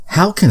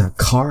How can a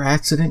car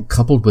accident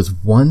coupled with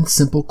one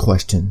simple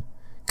question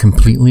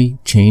completely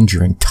change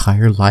your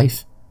entire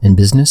life and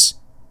business?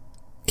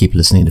 Keep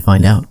listening to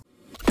find out.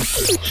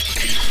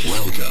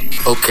 Welcome.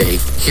 Okay,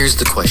 here's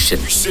the question.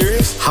 You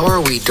serious? How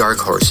are we dark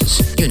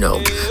horses? You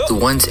know, the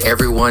ones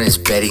everyone is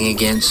betting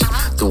against,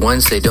 the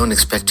ones they don't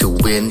expect to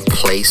win,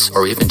 place,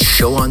 or even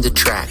show on the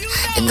track,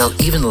 and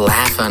they'll even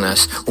laugh on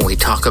us when we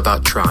talk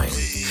about trying.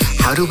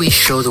 How do we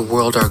show the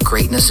world our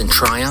greatness and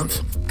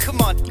triumph? Come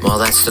on. Well,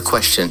 that's the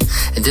question,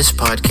 and this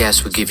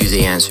podcast will give you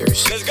the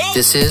answers. Let's go.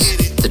 This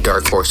is The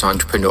Dark Horse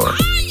Entrepreneur.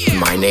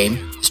 My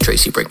name is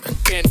Tracy Brinkman.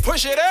 And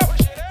push it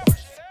out.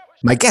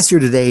 My guest here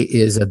today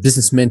is a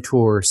business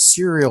mentor,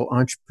 serial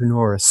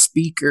entrepreneur,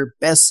 speaker,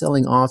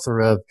 best-selling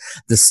author of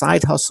The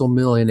Side Hustle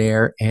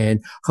Millionaire,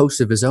 and host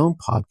of his own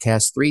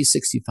podcast,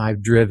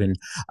 365 Driven.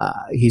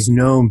 He's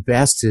known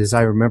best, as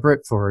I remember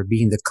it, for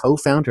being the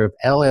co-founder of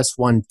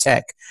LS1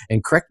 Tech.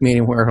 And correct me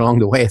anywhere along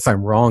the way if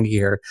I'm wrong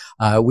here,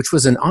 which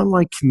was an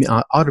online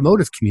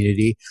automotive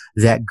community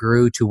that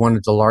grew to one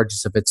of the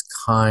largest of its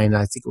kind.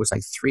 I think it was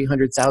like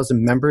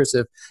 300,000 members,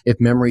 if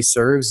memory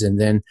serves,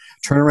 and then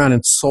turned around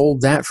and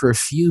sold that for a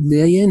few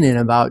million in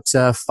about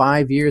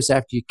 5 years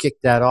after you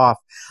kicked that off.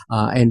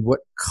 And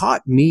what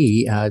caught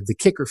me, the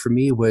kicker for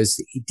me,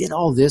 was he did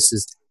all this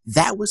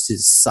that was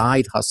his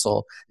side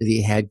hustle that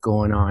he had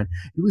going on.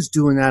 He was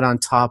doing that on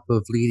top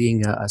of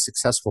leading a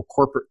successful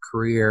corporate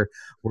career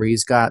where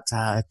he's got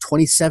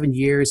 27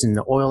 years in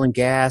the oil and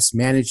gas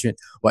management,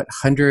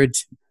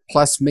 $100+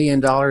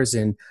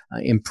 million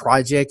in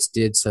projects,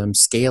 did some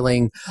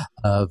scaling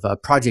of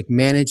project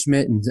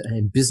management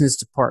and business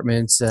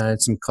departments,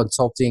 some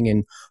consulting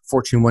in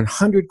Fortune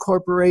 100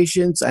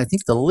 corporations. I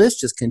think the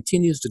list just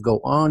continues to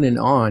go on. And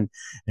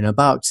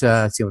about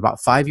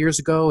 5 years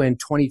ago, in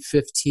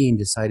 2015,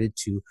 decided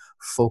to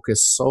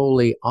focus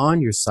solely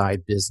on your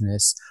side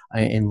business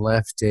and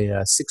left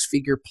a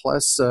six-figure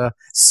plus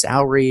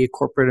salary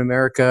corporate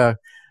America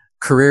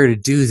career to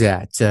do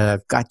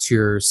that. Got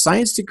your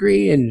science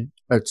degree in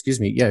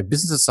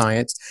business of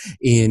science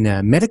in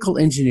medical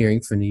engineering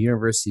from the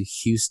University of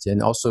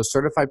Houston, also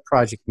certified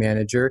project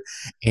manager.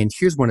 And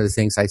here's one of the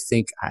things I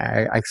think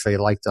I actually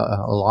liked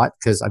a lot,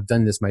 because I've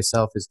done this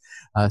myself, is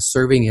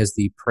serving as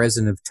the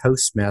president of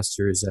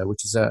Toastmasters,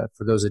 which is,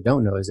 for those that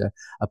don't know, is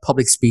a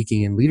public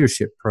speaking and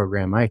leadership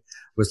program. I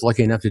was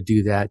lucky enough to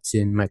do that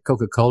in my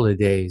Coca-Cola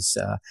days.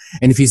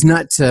 And if he's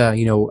not,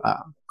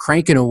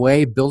 cranking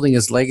away, building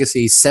his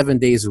legacy 7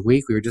 days a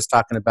week. We were just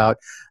talking about,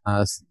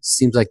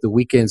 seems like the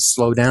weekends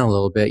slow down a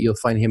little bit. You'll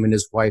find him and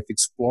his wife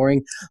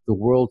exploring the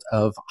world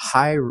of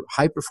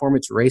high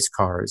performance race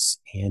cars.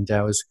 And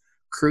I was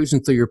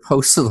cruising through your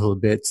posts a little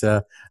bit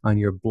on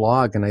your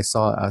blog, and I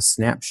saw a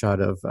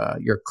snapshot of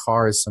your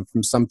cars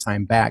from some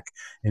time back,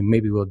 and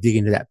maybe we'll dig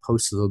into that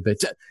post a little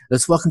bit.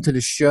 Let's welcome to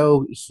the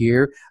show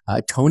here,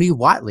 Tony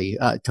Whatley.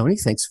 Tony,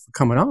 thanks for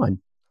coming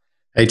on.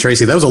 Hey,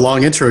 Tracy, that was a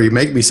long intro. You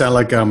make me sound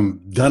like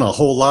I'm done a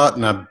whole lot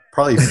and I'm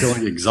probably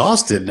feeling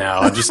exhausted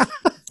now.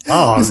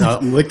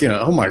 I'm looking at,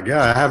 oh my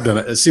God, I have done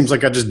it. It seems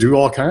like I just do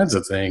all kinds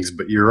of things,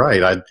 but you're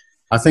right.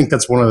 I think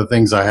that's one of the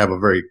things I have a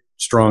very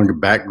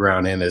strong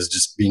background in, is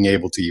just being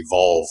able to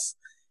evolve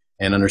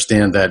and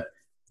understand that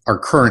our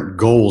current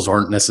goals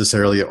aren't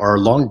necessarily our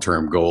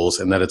long-term goals,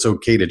 and that it's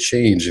okay to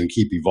change and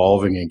keep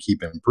evolving and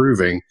keep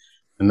improving.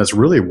 And that's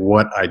really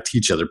what I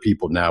teach other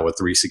people now with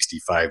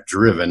 365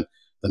 Driven.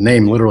 The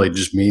name literally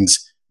just means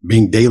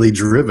being daily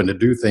driven to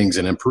do things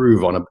and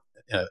improve on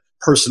a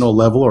personal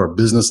level or a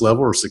business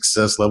level or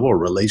success level or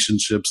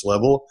relationships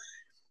level.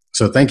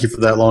 So thank you for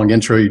that long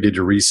intro. You did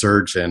your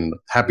research, and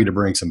happy to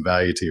bring some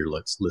value to your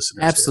listeners.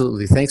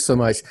 Absolutely. Thanks so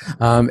much.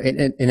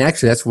 And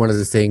actually, that's one of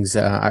the things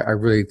I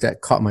really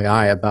that caught my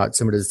eye about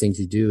some of the things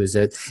you do, is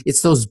that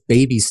it's those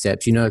baby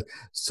steps.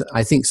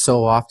 I think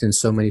so often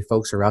so many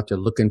folks are out there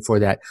looking for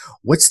that,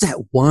 what's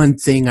that one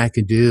thing I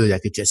could do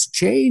that could just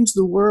change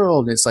the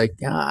world? And it's like,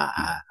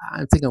 I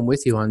think I'm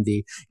with you on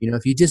the,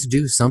 if you just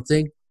do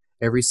something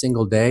every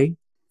single day.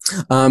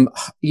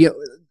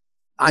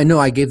 I know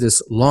I gave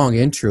this long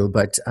intro,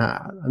 but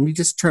let me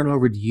just turn it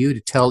over to you to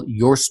tell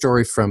your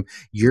story from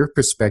your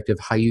perspective,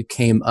 how you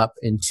came up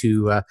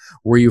into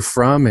where you're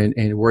from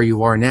and where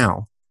you are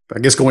now. I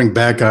guess going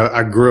back,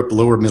 I grew up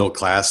lower middle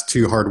class,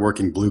 two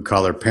hardworking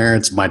blue-collar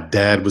parents. My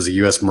dad was a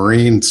U.S.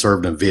 Marine,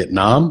 served in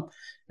Vietnam.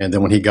 And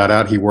then when he got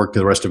out, he worked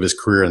the rest of his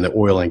career in the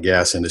oil and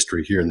gas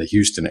industry here in the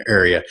Houston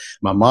area.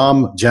 My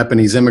mom,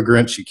 Japanese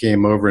immigrant, she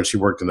came over and she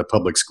worked in the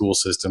public school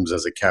systems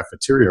as a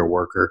cafeteria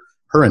worker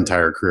her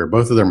entire career.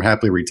 Both of them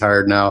happily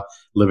retired now,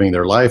 living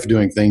their life,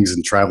 doing things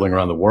and traveling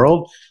around the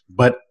world.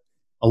 But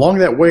along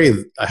that way,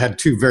 I had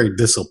two very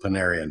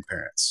disciplinarian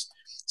parents.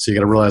 So you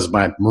got to realize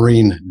my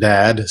Marine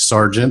dad,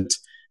 sergeant,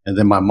 and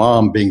then my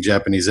mom, being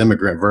Japanese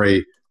immigrant,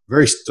 very,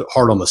 very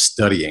hard on the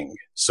studying.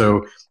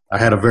 So I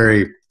had a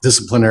very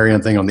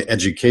disciplinarian thing on the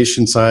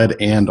education side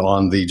and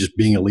on the just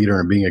being a leader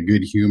and being a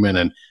good human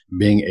and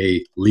being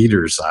a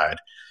leader side.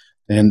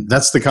 And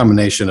that's the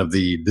combination of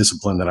the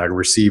discipline that I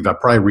received. I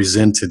probably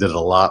resented it a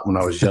lot when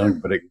I was young,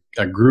 but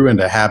I grew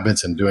into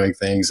habits and doing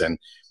things. And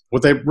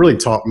what they really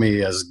taught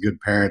me as good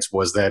parents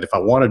was that if I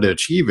wanted to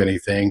achieve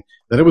anything,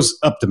 that it was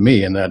up to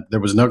me and that there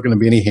was not going to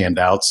be any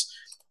handouts.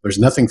 There's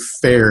nothing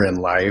fair in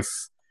life.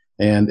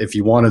 And if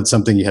you wanted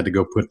something, you had to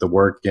go put the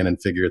work in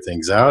and figure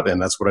things out.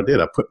 And that's what I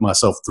did. I put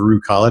myself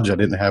through college. I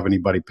didn't have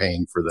anybody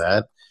paying for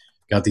that.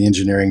 Got the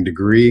engineering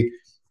degree.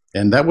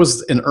 And that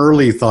was an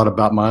early thought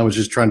about mine, was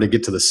just trying to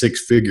get to the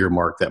six-figure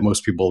mark that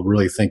most people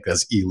really think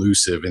that's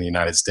elusive in the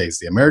United States.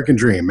 The American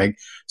dream, make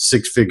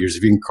six figures.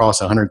 If you can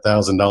cross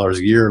 $100,000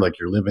 a year, like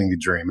you're living the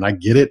dream. And I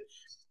get it,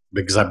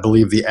 because I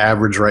believe the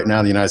average right now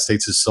in the United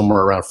States is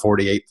somewhere around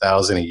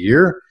 48,000 a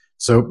year.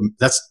 So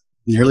that's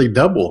nearly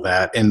double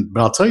that.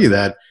 But I'll tell you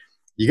that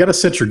you got to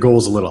set your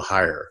goals a little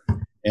higher.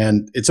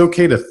 And it's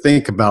okay to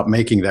think about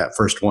making that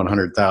first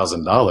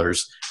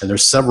 $100,000. And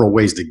there's several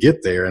ways to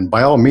get there. And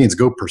by all means,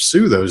 go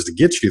pursue those to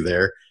get you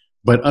there.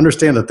 But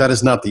understand that that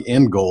is not the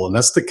end goal. And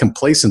that's the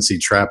complacency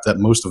trap that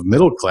most of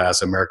middle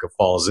class America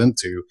falls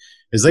into,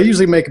 is they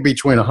usually make it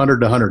between 100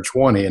 to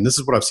 120. And this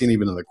is what I've seen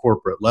even in the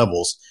corporate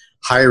levels,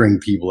 hiring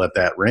people at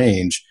that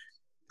range.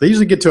 They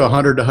usually get to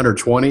 100 to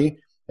 120.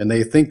 And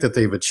they think that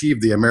they've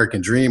achieved the American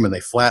dream, and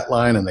they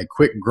flatline and they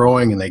quit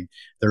growing, and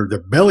their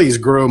bellies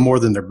grow more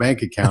than their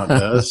bank account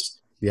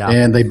does. Yeah.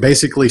 And they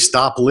basically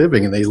stop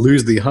living, and they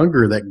lose the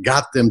hunger that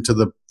got them to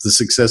the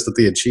success that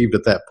they achieved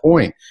at that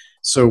point.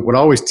 So what I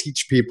always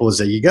teach people is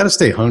that you got to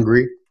stay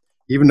hungry,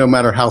 even no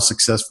matter how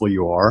successful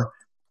you are.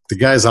 The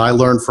guys I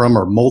learned from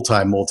are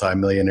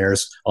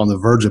multi-millionaires on the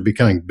verge of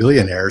becoming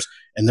billionaires,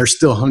 and they're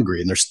still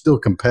hungry, and they're still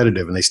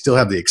competitive, and they still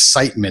have the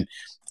excitement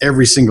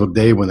every single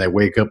day when they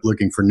wake up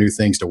looking for new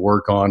things to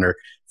work on, or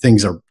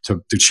things to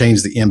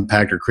change the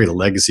impact or create a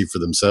legacy for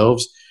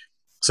themselves.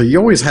 So you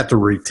always have to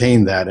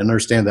retain that and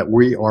understand that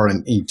we are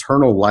an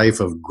eternal life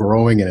of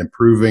growing and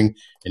improving.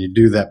 And you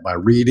do that by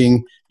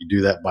reading, you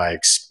do that by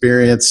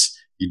experience,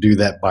 you do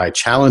that by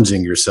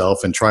challenging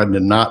yourself and trying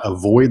to not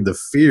avoid the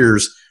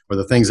fears or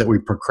the things that we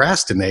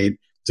procrastinate,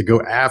 to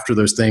go after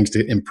those things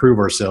to improve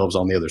ourselves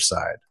on the other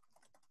side.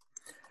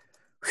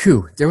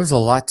 Whew, there was a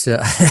lot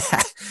to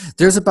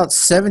there's about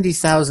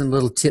 70,000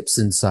 little tips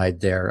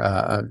inside there.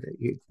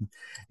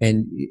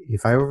 And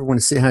if I ever want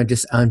to sit down and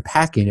just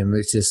unpacking them,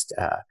 it's just,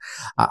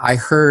 I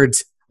heard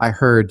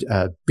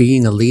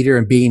being a leader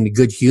and being a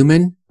good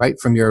human, right?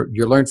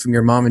 You learned from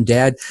your mom and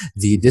dad,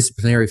 the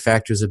disciplinary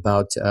factors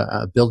about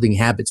building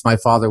habits. My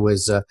father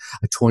was a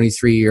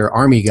 23-year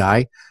Army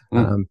guy.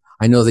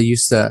 I know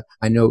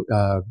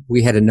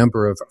we had a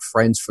number of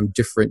friends from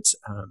different,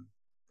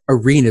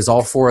 arenas,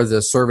 all four of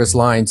the service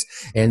lines,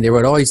 and they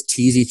would always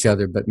tease each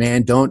other. But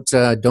man, don't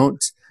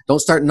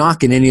start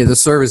knocking any of the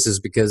services,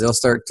 because they'll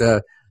start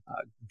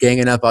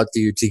ganging up out to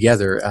you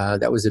together.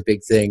 That was a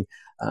big thing.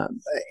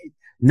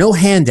 No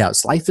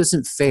handouts. Life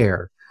isn't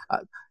fair.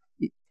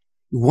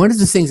 One of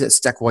the things that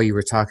stuck while you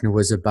were talking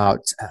was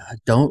about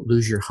don't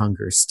lose your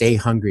hunger. Stay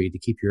hungry to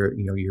keep your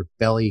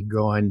belly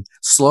going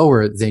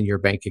slower than your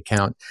bank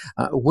account.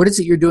 What is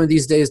it you're doing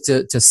these days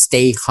to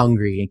stay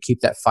hungry and keep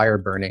that fire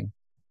burning?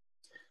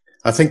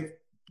 I think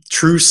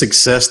true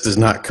success does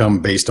not come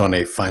based on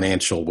a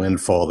financial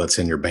windfall that's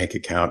in your bank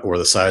account, or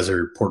the size of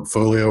your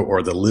portfolio,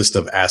 or the list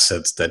of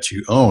assets that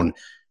you own.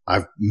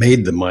 I've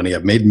made the money.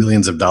 I've made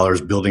millions of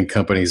dollars building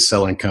companies,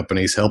 selling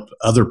companies, helped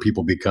other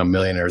people become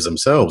millionaires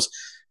themselves.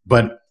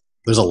 But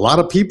there's a lot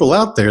of people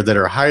out there that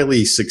are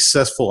highly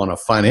successful on a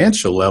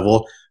financial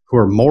level who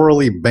are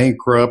morally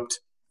bankrupt,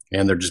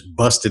 and they're just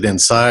busted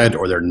inside,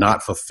 or they're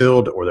not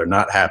fulfilled, or they're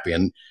not happy.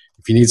 And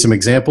if you need some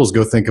examples,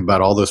 go think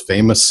about all those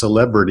famous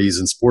celebrities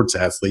and sports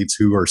athletes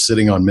who are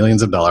sitting on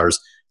millions of dollars,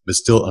 but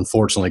still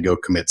unfortunately go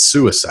commit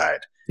suicide.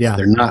 Yeah.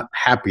 They're not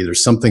happy.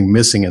 There's something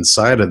missing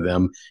inside of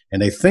them.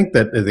 And they think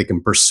that they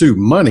can pursue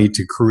money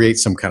to create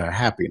some kind of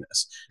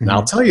happiness. Mm-hmm. And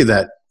I'll tell you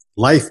that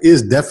life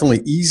is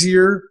definitely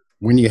easier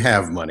when you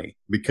have money,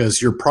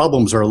 because your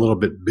problems are a little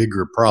bit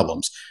bigger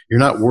problems. You're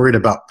not worried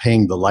about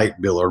paying the light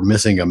bill or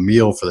missing a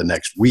meal for the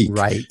next week.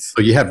 Right.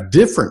 So you have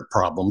different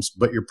problems,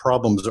 but your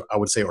problems, I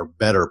would say, are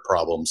better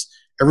problems.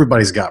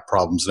 Everybody's got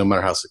problems, no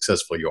matter how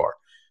successful you are.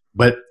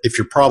 But if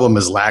your problem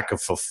is lack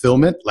of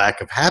fulfillment,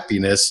 lack of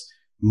happiness,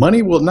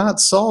 money will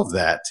not solve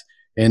that.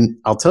 And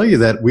I'll tell you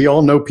that we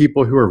all know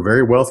people who are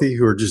very wealthy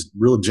who are just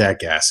real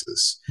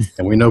jackasses.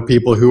 And we know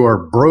people who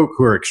are broke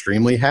who are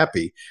extremely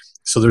happy.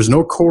 So there's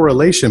no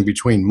correlation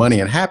between money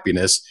and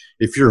happiness.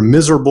 If you're a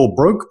miserable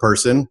broke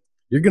person,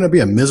 you're going to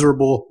be a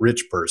miserable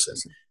rich person.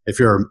 If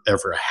you're a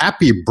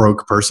happy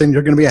broke person,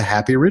 you're going to be a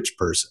happy rich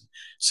person.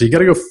 So you got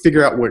to go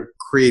figure out what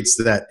creates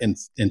that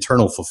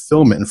internal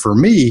fulfillment. And for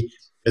me,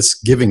 it's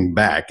giving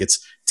back. It's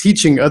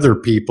teaching other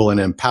people and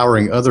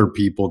empowering other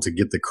people to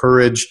get the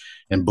courage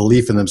and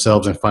belief in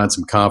themselves and find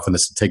some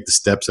confidence to take the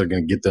steps that are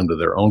going to get them to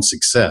their own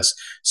success.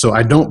 So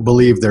I don't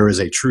believe there is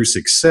a true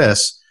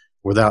success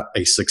without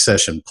a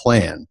succession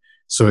plan.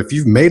 So if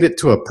you've made it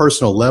to a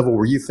personal level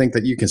where you think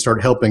that you can start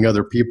helping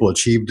other people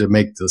achieve to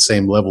make the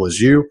same level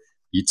as you,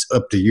 it's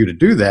up to you to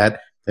do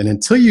that. And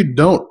until you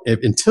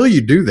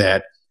do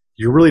that,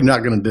 you're really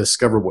not going to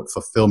discover what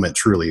fulfillment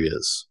truly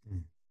is.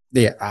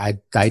 Yeah,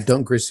 I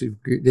don't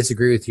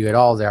disagree with you at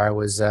all there. I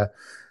was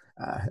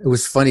it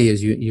was funny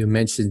as you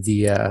mentioned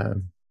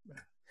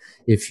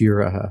if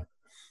you're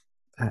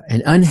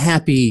an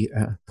unhappy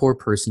poor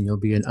person, you'll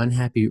be an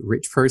unhappy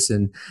rich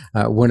person.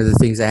 One of the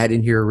things I had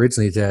in here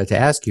originally to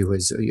ask you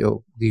was,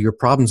 your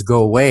problems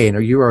go away,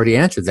 and you already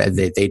answered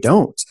that they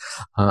don't.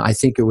 I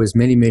think it was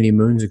many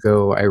moons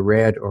ago I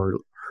read or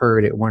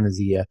heard at one of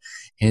the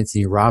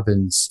Anthony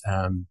Robbins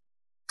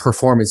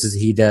performances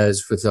he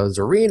does with those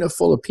arena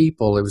full of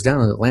people. It was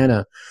down in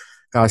Atlanta.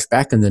 Gosh,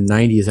 back in the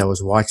 90s, I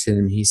was watching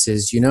him. He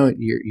says,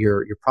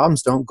 your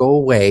problems don't go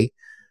away,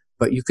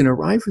 but you can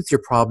arrive to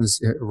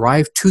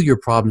your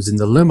problems in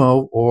the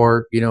limo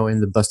or, in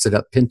the busted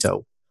up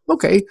Pinto.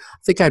 Okay, I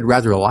think I'd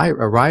rather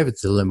arrive at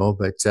the limo,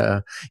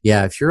 but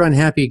yeah, if you're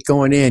unhappy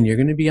going in, you're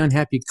going to be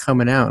unhappy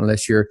coming out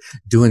unless you're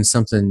doing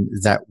something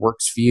that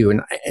works for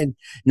you. And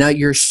now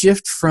your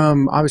shift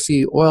from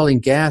obviously oil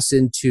and gas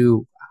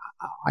into,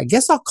 I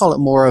guess I'll call it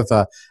more of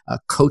a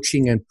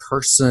coaching and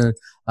personal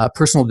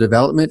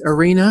development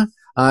arena.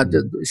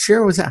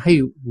 Share with that how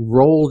you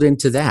rolled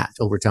into that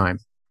over time.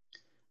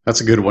 That's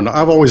a good one.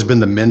 I've always been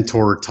the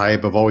mentor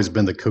type. I've always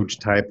been the coach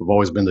type. I've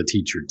always been the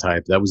teacher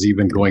type. That was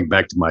even going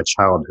back to my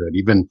childhood.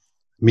 Even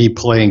me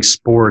playing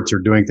sports or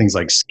doing things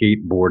like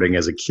skateboarding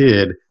as a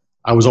kid,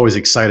 I was always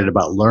excited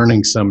about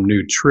learning some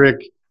new trick,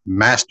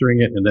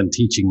 mastering it, and then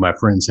teaching my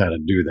friends how to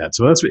do that.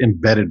 So that's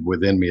embedded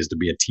within me, is to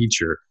be a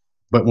teacher.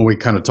 But when we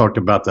kind of talked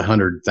about the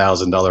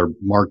 $100,000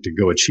 mark to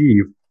go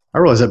achieve, I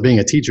realized that being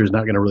a teacher is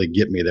not going to really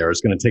get me there.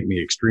 It's going to take me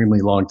an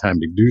extremely long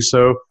time to do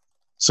so.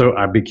 So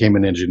I became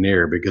an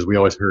engineer, because we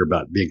always heard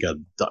about be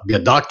a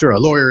doctor, a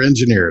lawyer,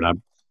 engineer.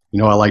 And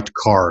I liked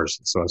cars.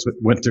 So I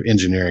went to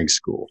engineering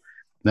school.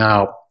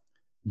 Now,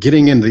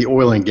 getting into the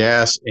oil and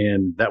gas,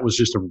 and that was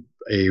just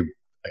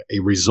a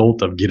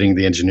result of getting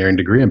the engineering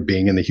degree and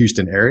being in the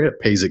Houston area.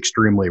 It pays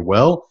extremely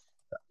well.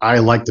 I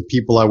liked the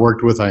people I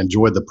worked with. I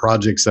enjoyed the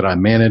projects that I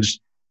managed,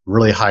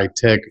 really high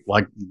tech,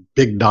 like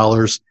big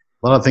dollars.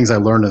 A lot of things I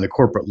learned in the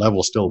corporate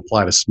level still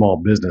apply to small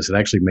business. It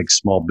actually makes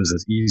small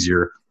business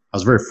easier. I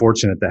was very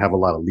fortunate to have a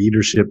lot of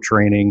leadership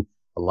training,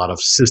 a lot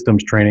of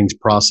systems trainings,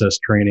 process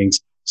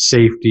trainings,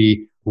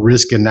 safety,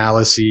 risk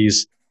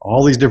analyses,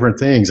 all these different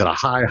things at a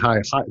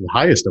the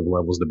highest of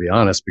levels, to be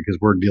honest, because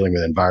we're dealing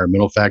with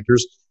environmental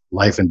factors,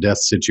 life and death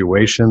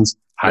situations,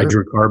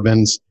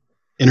 hydrocarbons,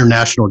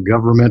 international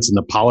governments, and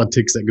the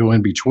politics that go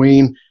in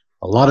between,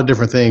 a lot of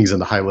different things in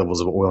the high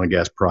levels of oil and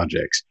gas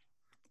projects.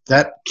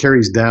 That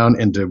carries down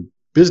into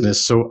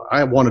business. So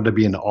I wanted to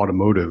be in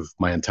automotive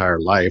my entire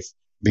life,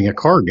 being a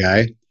car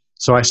guy.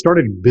 So I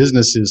started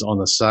businesses on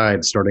the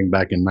side starting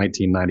back in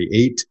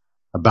 1998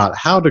 about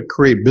how to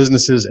create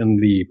businesses in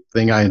the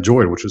thing I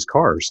enjoyed, which was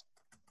cars.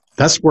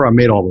 That's where I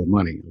made all the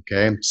money.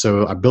 Okay.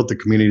 So I built the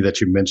community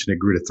that you mentioned. It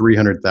grew to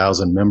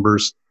 300,000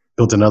 members,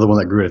 built another one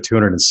that grew to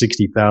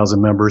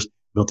 260,000 members,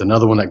 built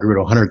another one that grew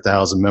to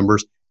 100,000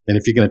 members. And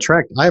if you can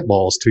attract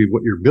eyeballs to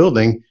what you're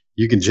building,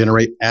 you can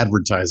generate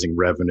advertising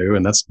revenue.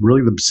 And that's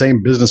really the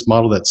same business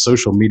model that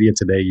social media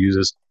today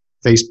uses.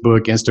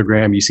 Facebook,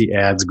 Instagram, you see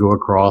ads go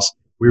across.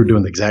 We were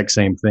doing the exact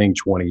same thing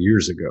 20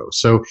 years ago.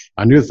 So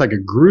I knew if I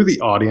could grow the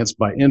audience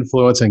by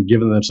influence and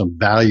giving them some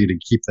value to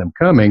keep them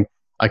coming,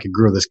 I could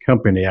grow this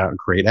company out and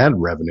create ad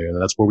revenue. And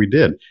that's what we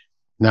did.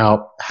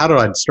 Now, how did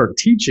I start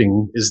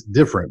teaching is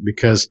different,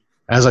 because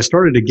as I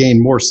started to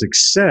gain more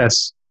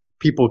success,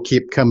 people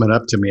keep coming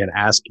up to me and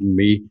asking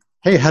me,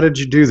 hey, how did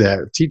you do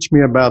that? Teach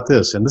me about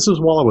this. And this is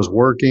while I was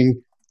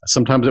working.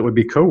 Sometimes it would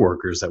be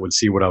coworkers that would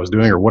see what I was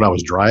doing or what I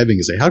was driving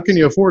and say, how can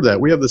you afford that?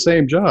 We have the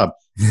same job.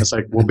 It's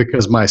like, well,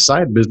 because my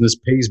side business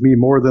pays me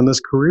more than this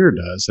career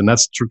does. And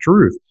that's the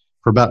truth.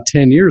 For about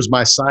 10 years,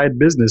 my side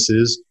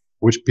businesses,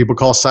 which people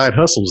call side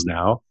hustles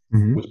now,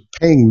 was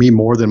paying me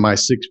more than my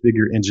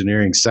six-figure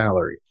engineering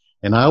salary.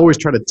 And I always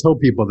try to tell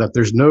people that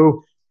there's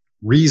no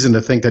reason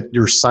to think that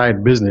your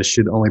side business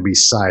should only be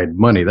side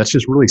money. That's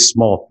just really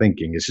small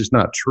thinking. It's just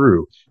not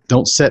true.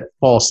 Don't set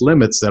false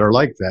limits that are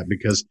like that,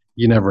 because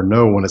you never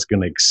know when it's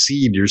going to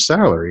exceed your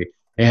salary.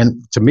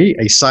 And to me,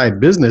 a side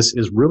business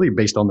is really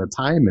based on the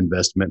time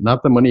investment,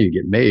 not the money you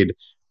get made,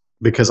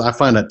 because I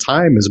find that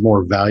time is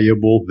more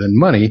valuable than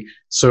money.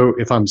 So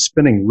if I'm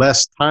spending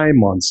less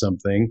time on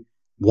something,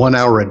 1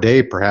 hour a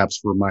day, perhaps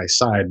for my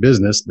side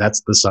business,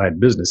 that's the side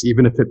business,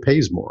 even if it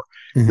pays more.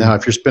 Now,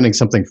 if you're spending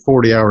something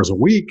 40 hours a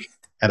week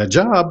at a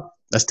job,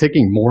 that's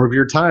taking more of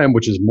your time,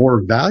 which is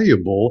more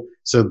valuable.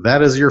 So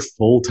that is your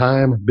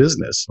full-time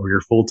business or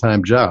your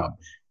full-time job.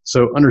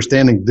 So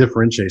understanding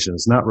differentiation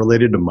is not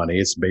related to money.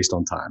 It's based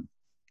on time.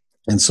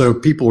 And so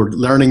people are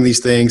learning these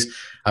things.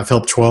 I've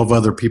helped 12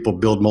 other people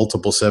build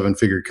multiple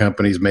seven-figure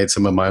companies, made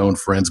some of my own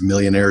friends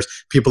millionaires.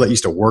 People that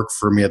used to work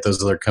for me at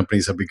those other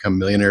companies have become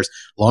millionaires,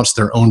 launched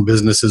their own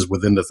businesses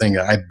within the thing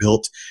that I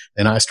built.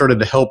 And I started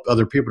to help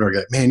other people. And are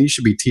like, man, you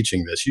should be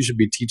teaching this. You should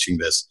be teaching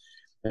this.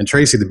 And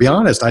Tracy, to be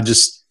honest, I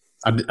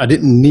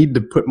didn't need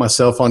to put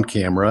myself on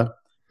camera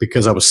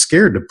because I was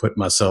scared to put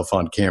myself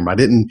on camera. I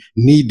didn't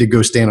need to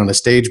go stand on a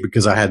stage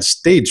because I had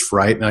stage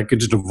fright, and I could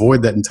just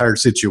avoid that entire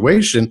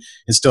situation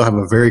and still have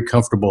a very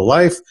comfortable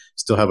life,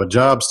 still have a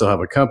job, still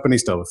have a company,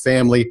 still have a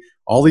family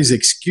all these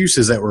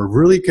excuses that were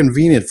really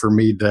convenient for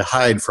me to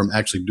hide from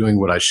actually doing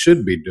what I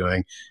should be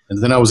doing.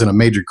 And then I was in a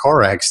major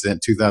car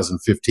accident in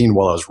 2015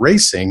 while I was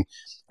racing,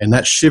 and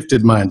that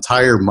shifted my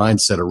entire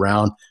mindset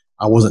around.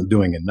 I wasn't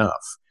doing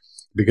enough.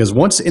 Because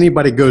once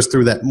anybody goes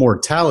through that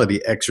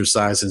mortality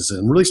exercises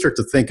and really start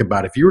to think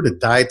about, if you were to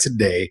die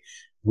today,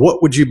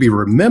 what would you be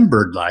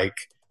remembered like?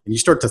 And you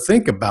start to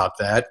think about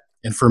that.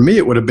 And for me,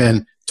 it would have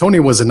been, Tony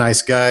was a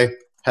nice guy,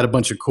 had a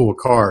bunch of cool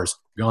cars,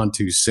 gone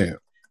too soon.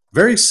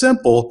 Very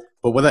simple,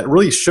 but what that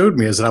really showed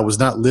me is that I was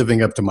not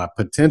living up to my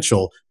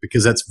potential,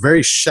 because that's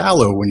very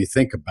shallow when you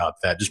think about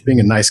that. Just being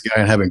a nice guy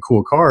and having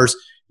cool cars.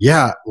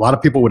 Yeah, a lot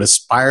of people would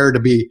aspire to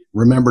be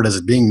remembered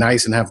as being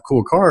nice and have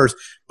cool cars.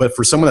 But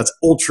for someone that's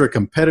ultra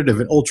competitive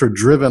and ultra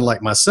driven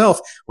like myself,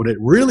 what it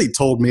really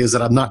told me is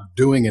that I'm not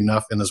doing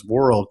enough in this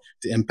world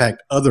to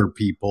impact other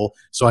people.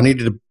 So I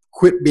needed to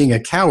quit being a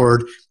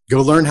coward,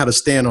 go learn how to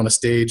stand on a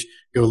stage,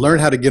 go learn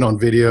how to get on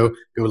video,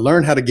 go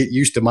learn how to get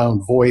used to my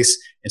own voice,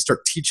 and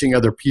start teaching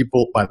other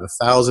people by the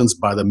thousands,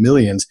 by the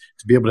millions,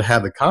 to be able to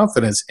have the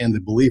confidence and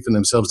the belief in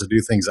themselves to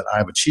do things that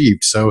I've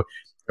achieved. So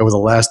over the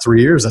last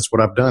 3 years, that's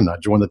what I've done. I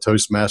joined the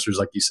Toastmasters,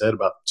 like you said,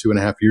 about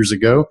 2.5 years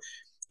ago.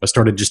 I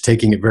started just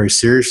taking it very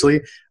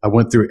seriously. I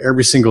went through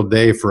every single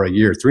day for a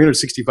year.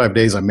 365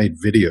 days, I made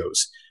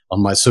videos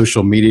on my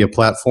social media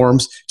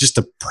platforms just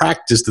to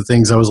practice the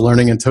things I was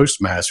learning in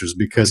Toastmasters,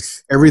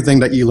 because everything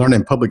that you learn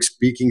in public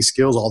speaking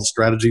skills, all the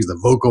strategies, the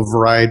vocal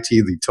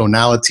variety, the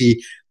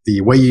tonality, the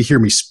way you hear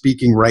me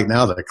speaking right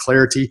now, the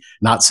clarity,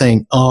 not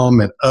saying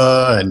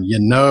and you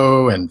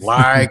know and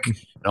like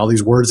and all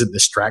these words that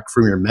distract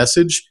from your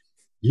message.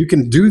 You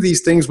can do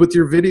these things with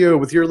your video,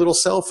 with your little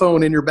cell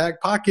phone in your back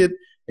pocket,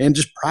 and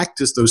just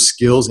practice those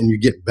skills, and you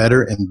get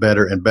better and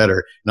better and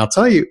better. And I'll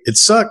tell you, it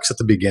sucks at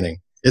the beginning.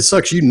 It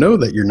sucks. You know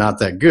that you're not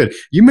that good.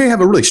 You may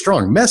have a really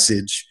strong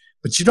message,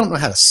 but you don't know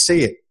how to say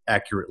it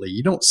accurately.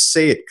 You don't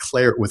say it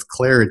with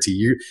clarity.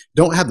 You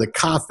don't have the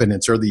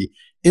confidence or the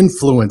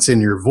influence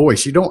in your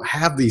voice. You don't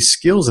have these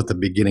skills at the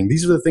beginning.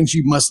 These are the things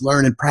you must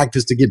learn and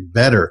practice to get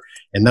better.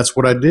 And that's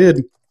what I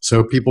did.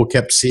 So people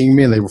kept seeing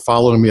me, and they were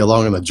following me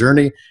along on the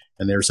journey,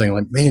 and they were saying,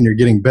 like, man, you're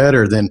getting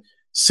better. Then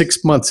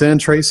 6 months in,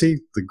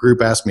 Tracy, the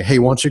group asked me, hey,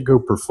 why don't you go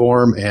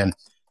perform and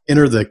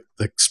enter the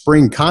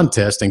spring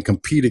contest and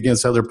compete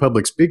against other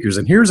public speakers?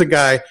 And here's a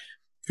guy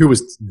who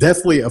was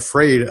deathly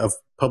afraid of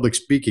public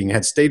speaking,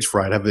 had stage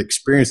fright, I've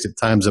experienced it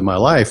times in my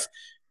life,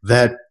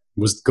 that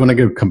was going to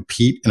go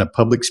compete in a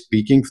public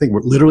speaking thing,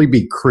 would literally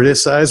be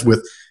criticized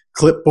with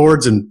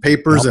clipboards and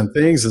papers and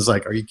things. It's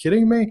like, are you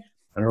kidding me?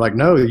 And they're like,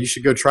 no, you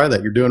should go try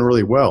that. You're doing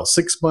really well.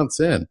 6 months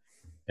in,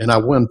 and I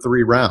won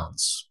 3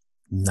 rounds.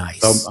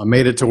 Nice. So I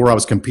made it to where I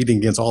was competing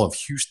against all of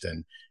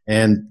Houston.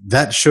 And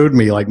that showed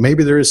me, like,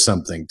 maybe there is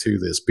something to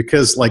this,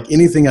 because like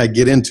anything I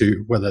get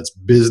into, whether it's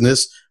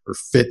business or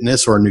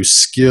fitness or a new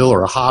skill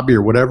or a hobby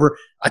or whatever,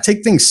 I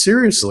take things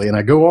seriously and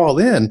I go all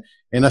in,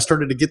 and I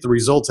started to get the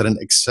results at an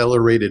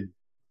accelerated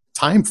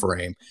time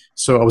frame.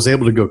 So I was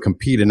able to go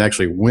compete and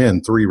actually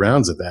win 3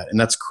 rounds of that. And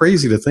that's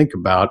crazy to think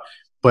about,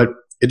 but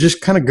it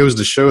just kind of goes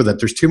to show that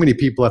there's too many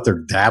people out there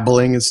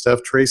dabbling and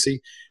stuff, Tracy.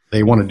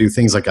 They want to do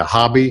things like a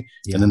hobby,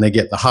 and then they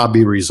get the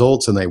hobby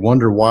results, and they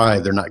wonder why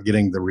they're not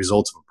getting the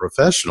results of a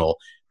professional,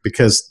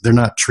 because they're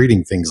not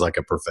treating things like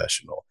a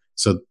professional.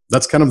 So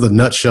that's kind of the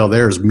nutshell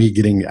there, is me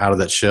getting out of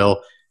that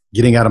shell,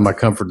 getting out of my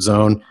comfort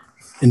zone,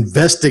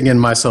 investing in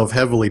myself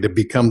heavily to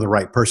become the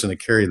right person to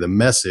carry the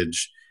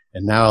message.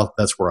 And now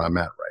that's where I'm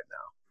at right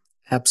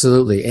now.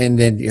 Absolutely. And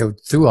then,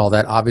 through all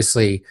that,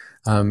 obviously,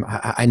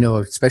 I know,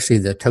 especially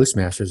the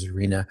Toastmasters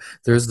arena,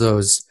 there's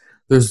those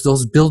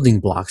building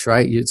blocks,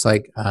 right? It's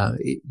like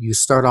you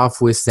start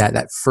off with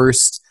that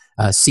first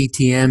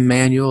CTM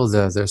manual,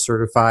 the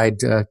Certified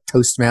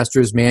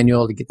Toastmasters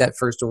manual, to get that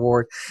first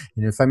award.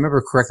 And if I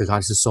remember correctly,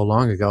 gosh, this is so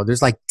long ago,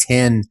 there's like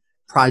 10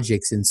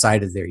 projects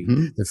inside of there.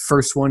 The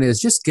first one is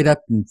just get up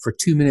for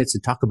 2 minutes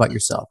and talk about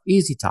yourself.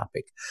 Easy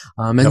topic.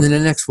 And then the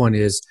next one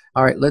is,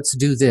 all right, let's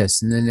do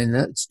this. And then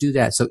let's do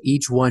that. So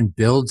each one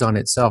builds on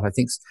itself. I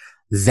think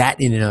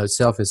that in and of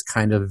itself is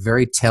kind of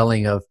very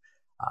telling of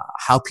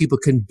how people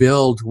can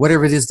build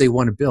whatever it is they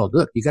want to build.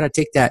 Look, you got to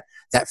take that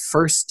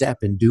first step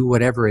and do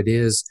whatever it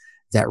is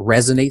that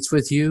resonates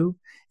with you.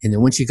 And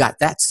then once you got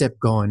that step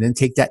going, then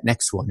take that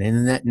next one, and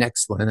then that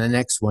next one, and the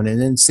next one. And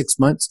then 6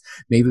 months,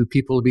 maybe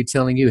people will be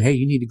telling you, hey,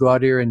 you need to go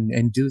out here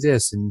and do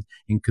this and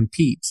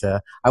compete.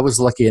 I was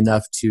lucky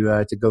enough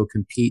to go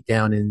compete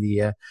down in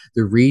the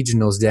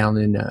regionals down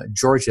in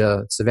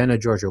Georgia, Savannah,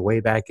 Georgia, way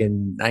back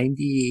in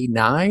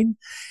 '99.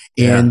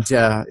 And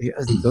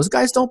those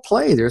guys don't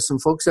play. There's some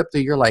folks up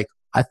there, you're like,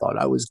 I thought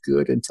I was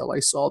good until I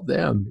saw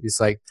them.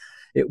 It's like,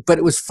 but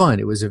it was fun.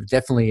 It was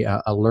definitely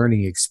a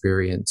learning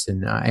experience,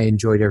 and I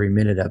enjoyed every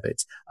minute of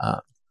it.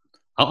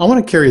 I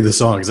want to carry this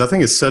on because I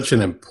think it's such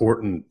an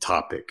important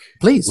topic.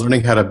 Please.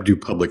 Learning how to do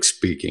public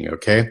speaking,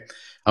 okay?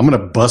 I'm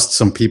going to bust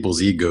some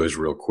people's egos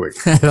real quick.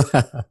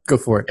 Go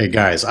for it. Hey,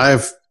 guys,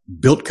 I've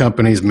built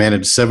companies,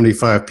 managed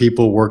 75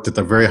 people, worked at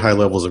the very high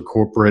levels of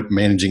corporate,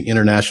 managing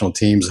international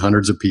teams,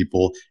 hundreds of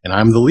people, and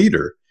I'm the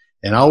leader.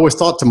 And I always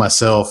thought to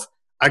myself,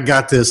 I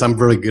got this. I'm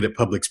really good at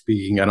public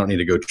speaking. I don't need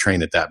to go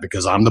train at that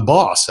because I'm the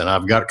boss and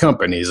I've got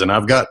companies and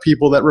I've got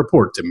people that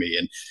report to me.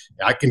 And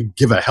I can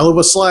give a hell of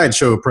a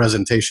slideshow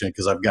presentation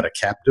because I've got a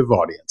captive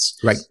audience.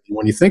 Right.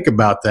 When you think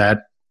about that,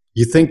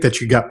 you think that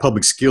you got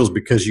public skills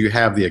because you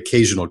have the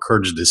occasional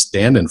courage to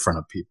stand in front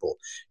of people.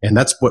 And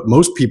that's what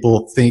most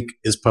people think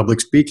is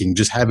public speaking,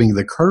 just having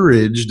the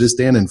courage to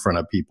stand in front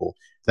of people.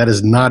 That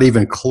is not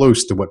even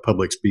close to what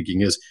public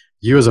speaking is.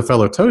 You as a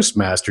fellow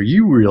Toastmaster,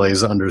 you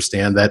realize,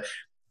 understand that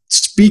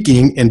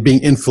speaking and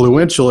being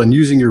influential and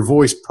using your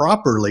voice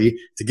properly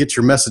to get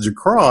your message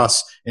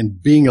across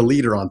and being a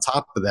leader on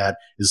top of that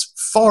is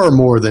far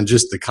more than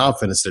just the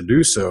confidence to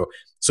do so.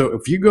 So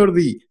if you go to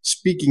the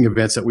speaking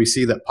events that we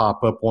see that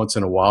pop up once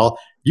in a while,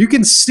 you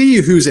can see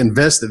who's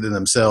invested in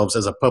themselves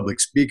as a public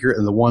speaker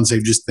and the ones they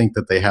just think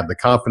that they have the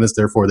confidence,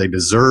 therefore they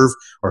deserve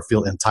or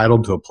feel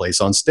entitled to a place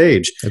on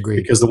stage.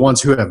 Agreed. Because the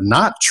ones who have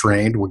not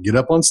trained will get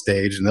up on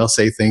stage and they'll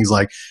say things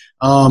like,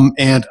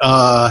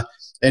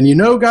 and you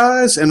know,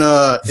 guys, and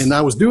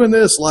I was doing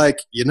this, like,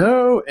 you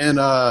know, and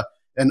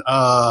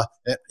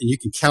you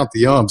can count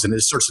the ums, and it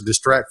starts to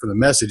distract from the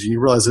message, and you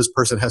realize this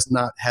person has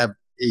not had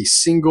a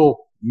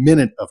single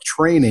minute of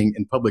training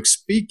in public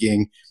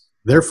speaking.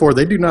 Therefore,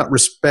 they do not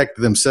respect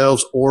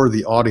themselves or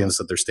the audience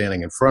that they're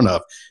standing in front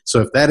of. So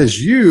if that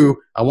is you,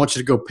 I want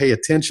you to go pay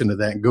attention to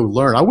that and go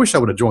learn. I wish I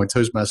would have joined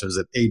Toastmasters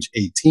at age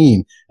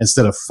 18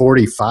 instead of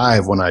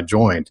 45 when I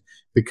joined,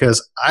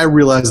 because I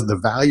realized that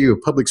the value of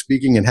public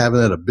speaking and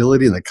having that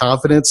ability and the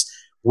confidence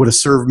would have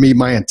served me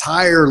my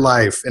entire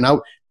life. And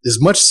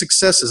as much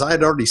success as I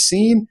had already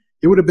seen,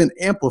 it would have been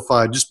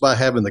amplified just by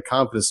having the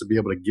confidence to be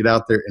able to get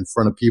out there in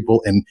front of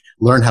people and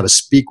learn how to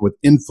speak with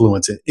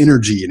influence and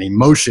energy and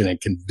emotion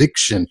and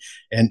conviction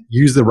and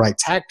use the right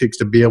tactics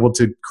to be able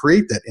to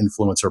create that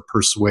influence or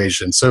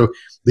persuasion. So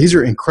these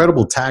are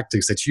incredible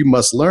tactics that you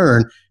must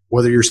learn,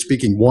 whether you're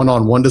speaking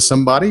one-on-one to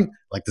somebody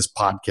like this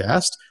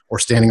podcast, or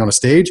standing on a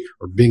stage,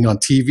 or being on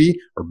TV,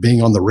 or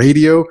being on the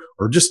radio,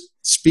 or just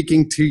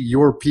speaking to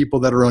your people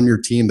that are on your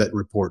team that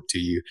report to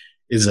you.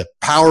 Is a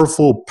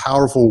powerful,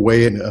 powerful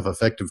way of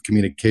effective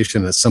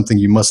communication. It's something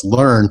you must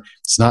learn.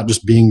 It's not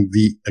just being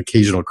the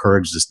occasional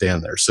courage to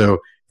stand there. So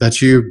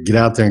that's you. Get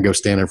out there and go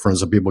stand in front of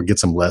some people, get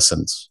some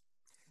lessons.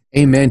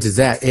 Amen to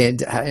that.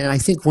 And I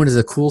think one of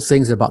the cool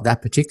things about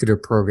that particular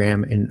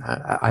program, and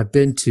I've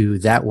been to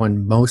that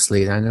one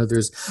mostly, and I know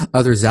there's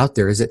others out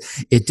there, is that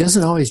it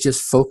doesn't always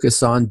just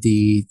focus on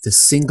the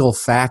single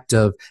fact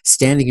of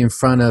standing in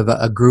front of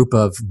a group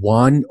of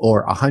 1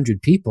 or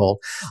 100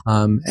 people.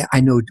 I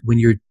know when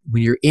you're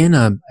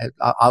in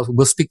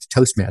we'll speak to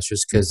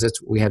Toastmasters because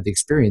that's what we have the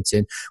experience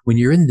in. When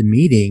you're in the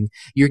meeting,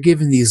 you're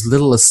given these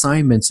little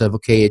assignments of,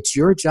 okay, it's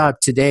your job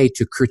today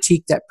to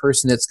critique that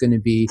person that's going to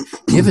be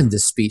given the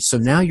speech. So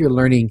now you're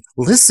learning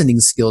listening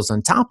skills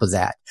on top of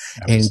that.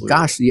 Absolutely. And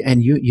gosh,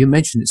 and you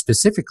mentioned it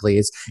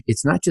specifically.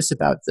 It's not just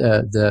about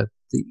the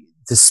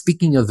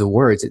speaking of the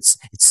words. It's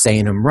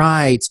saying them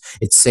right.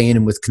 It's saying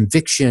them with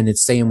conviction.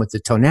 It's saying with the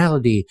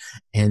tonality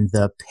and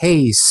the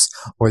pace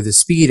or the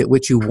speed at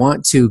which you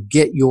want to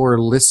get your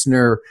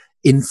listener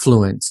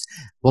influenced.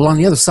 Well, on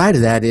the other side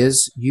of that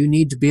is you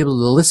need to be able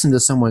to listen to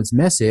someone's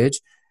message,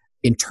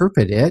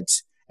 interpret it,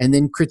 and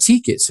then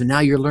critique it. So now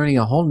you're learning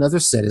a whole nother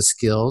set of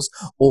skills.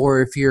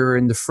 Or if you're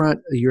in the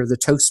front, you're the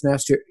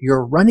Toastmaster,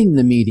 you're running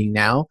the meeting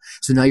now.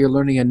 So now you're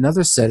learning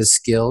another set of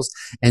skills.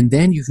 And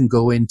then you can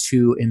go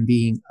into and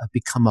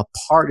become a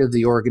part of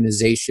the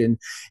organization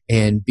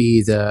and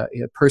be the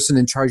person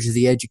in charge of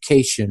the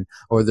education,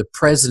 or the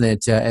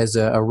president as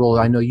a role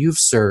I know you've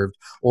served,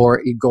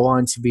 or you go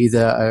on to be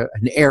an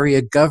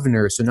area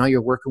governor. So now you're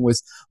working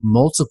with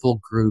multiple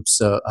groups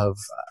of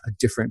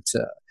different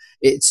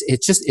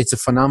It's a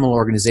phenomenal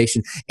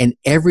organization, and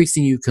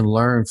everything you can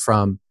learn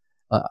from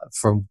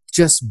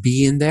just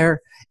being there,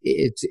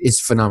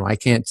 it's phenomenal.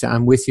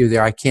 I'm with you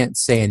there. I can't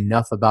say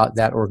enough about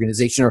that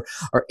organization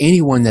or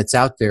anyone that's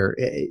out there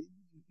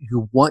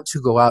who want to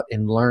go out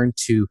and learn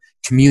to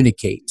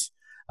communicate.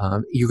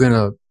 You're going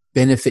to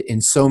benefit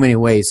in so many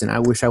ways, and I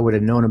wish I would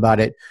have known about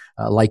it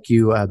like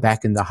you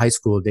back in the high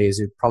school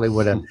days. It probably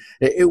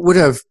would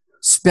have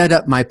sped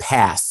up my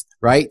path.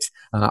 Right?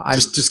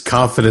 Just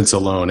confidence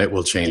alone, it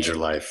will change your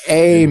life.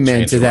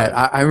 Amen to that.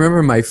 I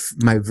remember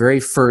my very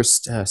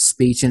first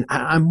speech, and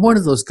I'm one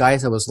of those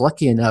guys. I was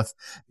lucky enough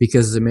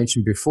because, as I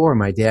mentioned before,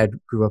 I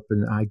grew up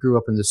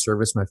in the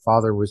service. My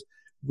father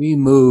we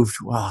moved,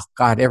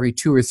 every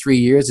 2 or 3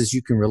 years, as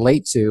you can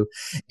relate to.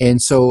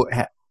 And so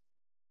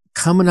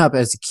coming up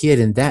as a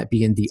kid and that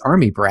being the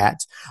Army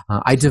brat,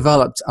 I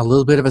developed a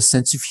little bit of a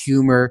sense of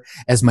humor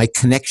as my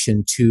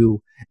connection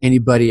to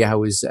anybody I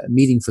was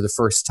meeting for the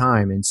first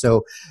time. And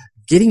so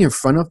getting in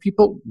front of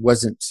people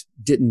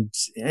didn't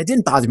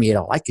bother me at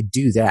all. I could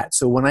do that.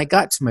 So when I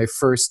got to my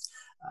first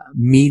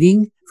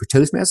meeting for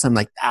Toastmasters, I'm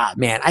like,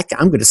 man,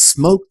 I'm going to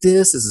smoke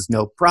this. This is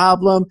no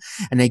problem.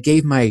 And I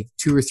gave my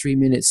 2 or 3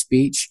 minute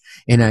speech,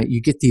 and you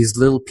get these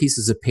little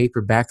pieces of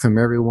paper back from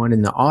everyone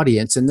in the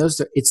audience, and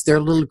it's their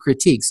little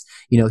critiques.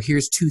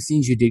 Here's 2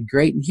 things you did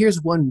great, and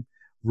here's one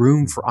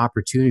room for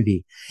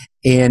opportunity.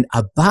 And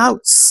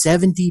about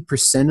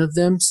 70% of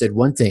them said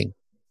one thing: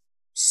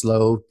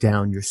 slow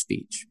down your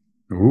speech.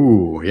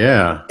 Ooh,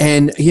 yeah.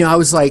 And, I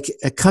was like,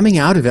 coming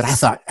out of it,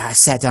 I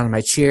sat down in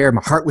my chair,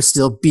 my heart was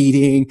still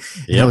beating.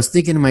 And I Yep. was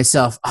thinking to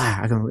myself,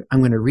 I'm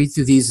going to read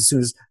through these as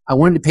soon as I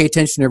wanted to pay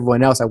attention to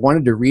everyone else. I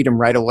wanted to read them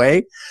right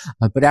away.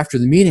 But after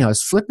the meeting, I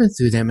was flipping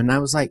through them and I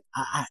was like,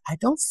 I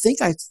don't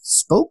think I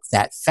spoke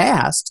that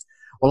fast.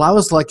 Well, I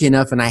was lucky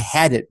enough and I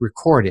had it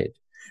recorded.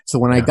 So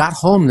when I got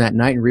home that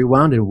night and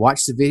rewound and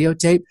watched the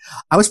videotape,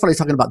 I was probably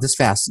talking about this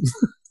fast.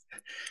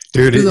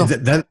 Dude,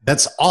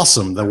 that's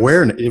awesome. The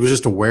awareness, it was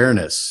just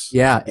awareness.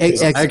 Yeah, I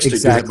actually do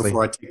that exactly.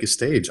 before I take a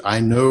stage. I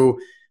know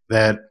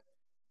that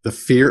the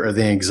fear or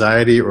the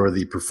anxiety or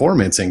the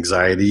performance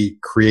anxiety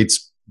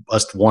creates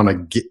us to want to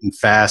get in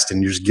fast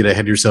and you just get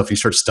ahead of yourself and you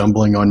start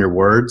stumbling on your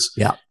words.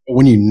 Yeah. But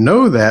when you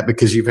know that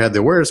because you've had the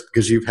awareness,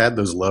 because you've had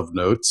those love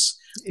notes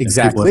and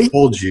people have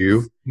told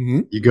you,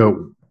 you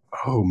go,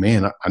 oh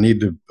man, I need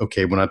to,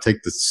 okay, when I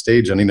take the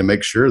stage, I need to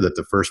make sure that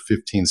the first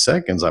 15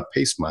 seconds I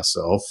pace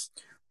myself.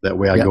 That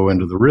way I go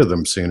into the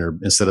rhythm sooner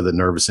instead of the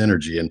nervous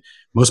energy. And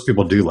most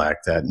people do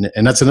lack that.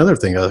 And that's another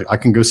thing. I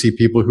can go see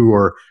people who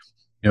are,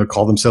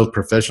 call themselves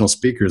professional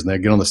speakers and they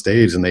get on the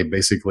stage and they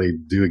basically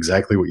do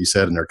exactly what you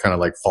said. And they're kind of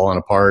like falling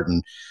apart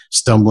and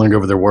stumbling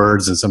over their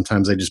words. And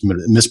sometimes they just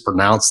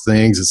mispronounce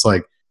things. It's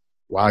like,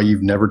 wow,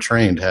 you've never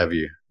trained, have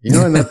you?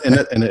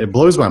 And it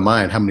blows my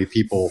mind how many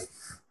people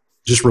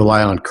just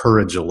rely on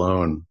courage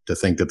alone to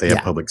think that they have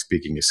public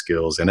speaking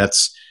skills. And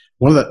that's,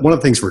 one of the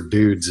things for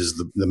dudes is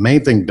the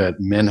main thing that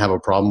men have a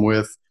problem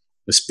with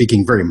is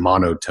speaking very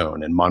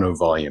monotone and mono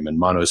volume and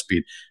mono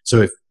speed.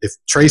 So if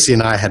Tracy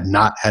and I had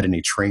not had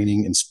any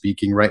training in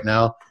speaking right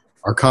now,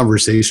 our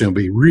conversation would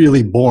be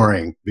really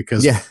boring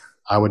because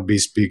I would be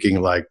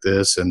speaking like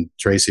this and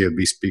Tracy would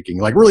be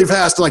speaking like really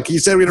fast, like he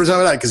said we never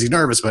saw that because he's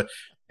nervous, but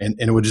and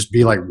it would just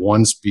be like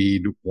one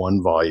speed,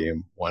 one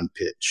volume, one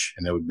pitch,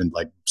 and it would have been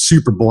like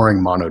super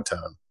boring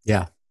monotone.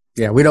 Yeah.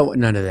 Yeah, we don't want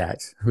none of that.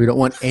 We don't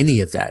want any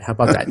of that. How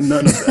about that?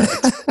 None of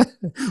that.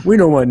 We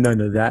don't want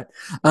none of that.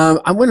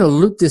 I'm going to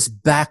loop this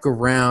back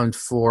around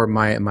for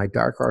my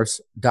dark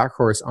horse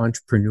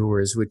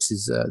entrepreneurs, which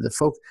is the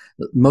folk.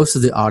 Most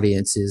of the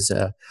audience is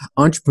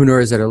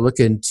entrepreneurs that are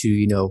looking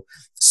to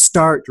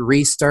start,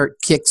 restart,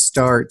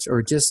 kickstart,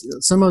 or just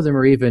some of them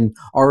are even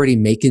already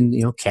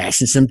making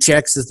cashing some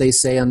checks, as they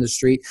say on the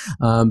street.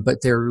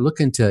 But they're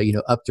looking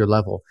to up their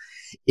level.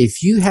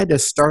 If you had to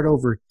start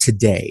over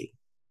today.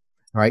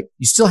 All right.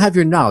 You still have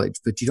your knowledge,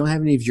 but you don't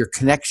have any of your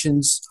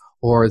connections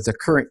or the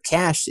current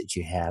cash that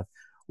you have.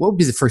 What would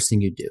be the first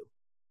thing you do?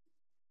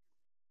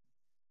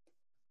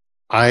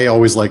 I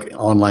always like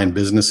online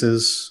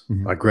businesses.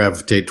 I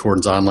gravitate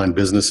towards online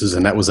businesses.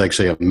 And that was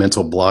actually a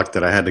mental block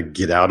that I had to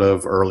get out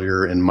of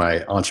earlier in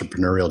my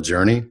entrepreneurial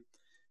journey.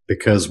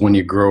 Because when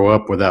you grow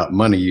up without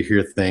money, you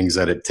hear things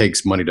that it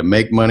takes money to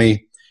make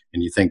money.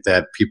 And you think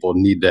that people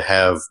need to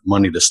have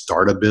money to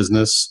start a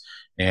business.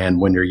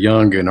 And when you're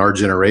young, in our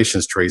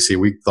generations, Tracy,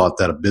 we thought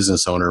that a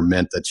business owner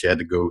meant that you had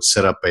to go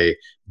set up a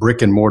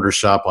brick and mortar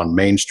shop on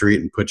Main Street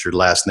and put your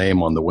last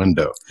name on the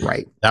window.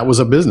 Right. That was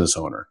a business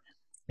owner.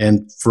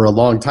 And for a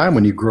long time,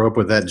 when you grow up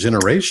with that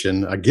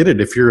generation, I get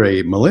it. If you're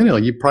a millennial,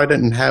 you probably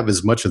didn't have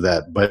as much of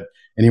that. But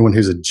anyone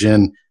who's a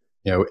Gen,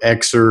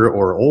 Xer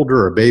or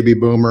older or baby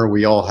boomer,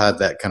 we all had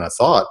that kind of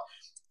thought.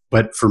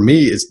 But for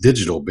me, it's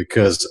digital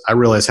because I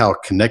realize how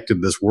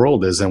connected this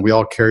world is. And we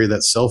all carry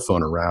that cell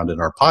phone around in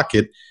our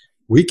pocket.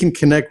 We can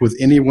connect with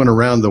anyone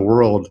around the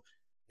world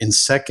in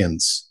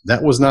seconds.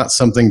 That was not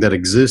something that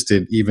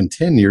existed even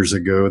 10 years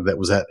ago that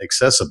was that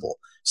accessible.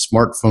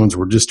 Smartphones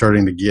were just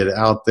starting to get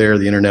out there.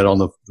 The internet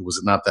was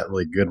not that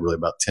really good, really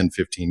about 10,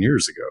 15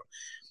 years ago.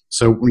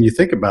 So when you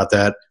think about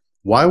that,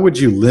 why would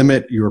you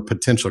limit your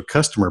potential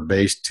customer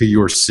base to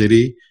your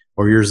city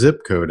or your zip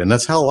code? And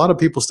that's how a lot of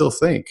people still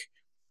think.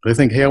 They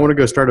think, hey, I want to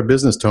go start a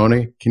business,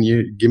 Tony. Can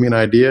you give me an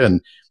idea?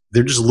 And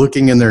they're just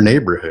looking in their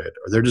neighborhood,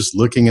 or they're just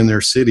looking in their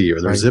city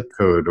or their zip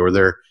code or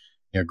their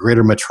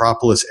greater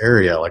metropolis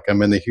area. Like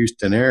I'm in the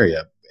Houston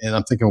area. And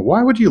I'm thinking,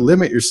 why would you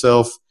limit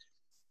yourself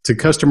to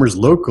customers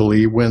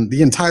locally when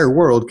the entire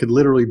world could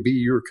literally be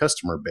your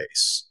customer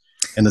base?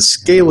 And the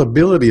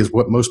scalability is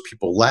what most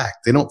people lack.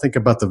 They don't think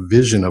about the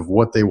vision of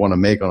what they want to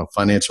make on a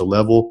financial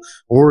level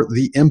or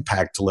the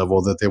impact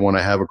level that they want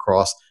to have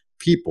across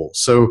people.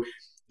 So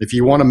if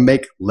you want to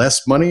make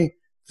less money,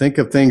 think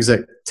of things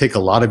that take a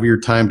lot of your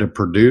time to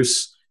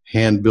produce,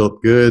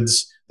 hand-built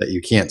goods that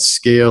you can't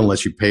scale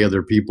unless you pay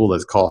other people.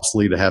 That's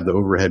costly to have the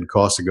overhead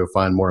costs to go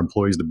find more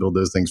employees to build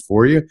those things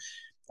for you.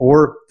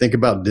 Or think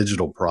about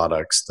digital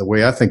products. The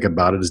way I think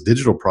about it is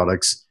digital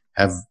products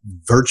have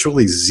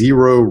virtually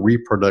zero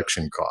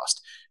reproduction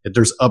cost. If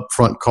there's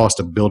upfront cost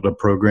to build a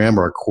program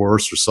or a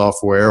course or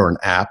software or an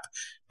app,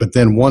 but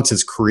then once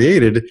it's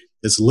created,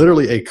 it's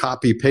literally a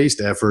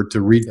copy-paste effort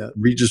to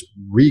just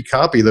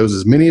recopy those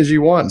as many as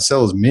you want and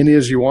sell as many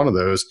as you want of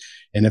those.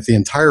 And if the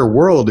entire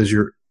world is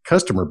your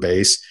customer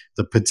base,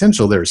 the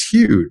potential there is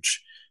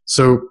huge.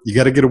 So you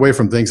got to get away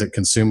from things that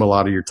consume a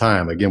lot of your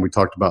time. Again, we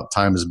talked about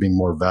time as being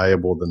more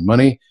valuable than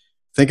money.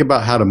 Think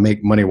about how to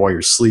make money while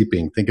you're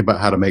sleeping. Think about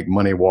how to make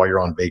money while you're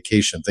on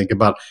vacation. Think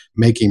about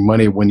making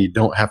money when you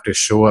don't have to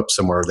show up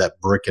somewhere, that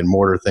brick and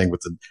mortar thing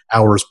with the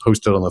hours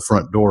posted on the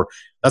front door.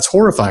 That's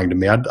horrifying to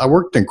me. I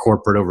worked in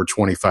corporate over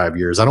 25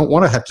 years. I don't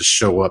want to have to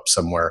show up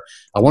somewhere.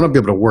 I want to be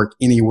able to work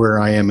anywhere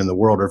I am in the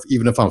world, or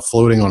even if I'm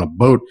floating on a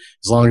boat,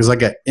 as long as I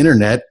got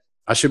internet,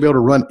 I should be able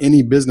to run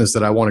any business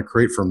that I want to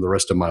create from the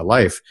rest of my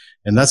life.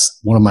 And that's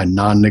one of my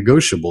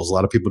non-negotiables. A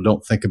lot of people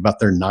don't think about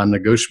their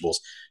non-negotiables.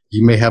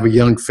 You may have a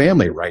young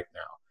family right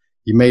now.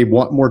 You may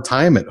want more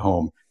time at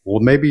home. Well,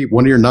 maybe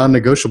one of your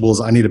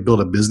non-negotiables, I need to build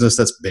a business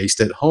that's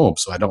based at home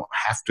so I don't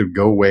have to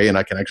go away and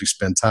I can actually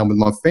spend time with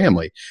my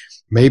family.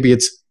 Maybe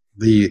it's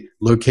the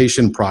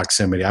location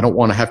proximity. I don't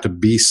want to have to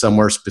be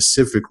somewhere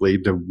specifically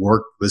to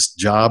work this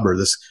job or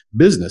this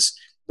business.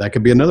 That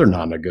could be another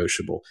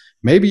non-negotiable.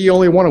 Maybe you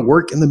only want to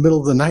work in the middle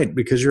of the night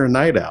because you're a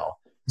night owl.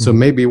 So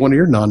maybe one of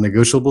your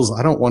non-negotiables,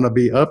 I don't want to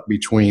be up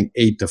between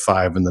 8 to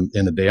 5 in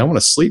the day. I want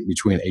to sleep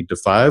between 8 to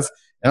 5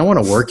 and I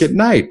want to work at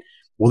night.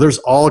 Well, there's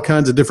all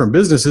kinds of different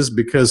businesses,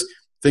 because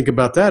think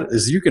about that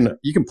is you can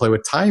play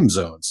with time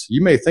zones.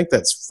 You may think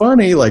that's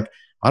funny. Like,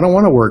 I don't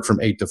want to work from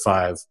 8 to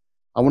 5.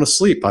 I want to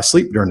sleep. I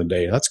sleep during the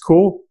day. That's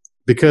cool,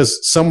 because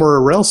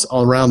somewhere else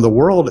around the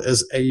world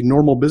is a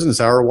normal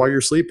business hour while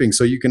you're sleeping.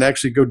 So you can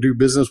actually go do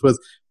business with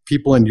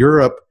people in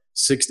Europe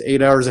 6 to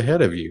 8 hours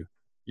ahead of you.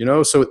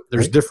 So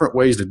there's different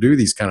ways to do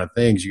these kind of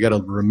things. You got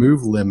to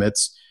remove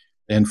limits.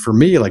 And for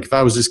me, like if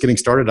I was just getting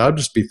started, I'd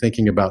just be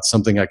thinking about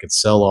something I could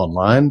sell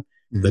online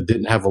that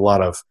didn't have a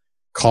lot of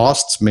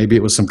costs. Maybe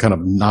it was some kind of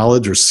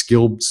knowledge or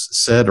skill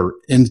set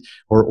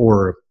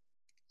or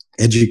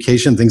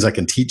education, things I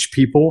can teach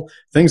people,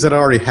 things that I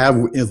already have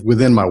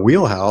within my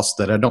wheelhouse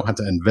that I don't have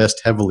to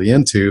invest heavily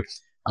into.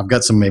 I've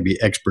got some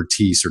maybe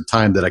expertise or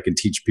time that I can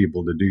teach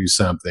people to do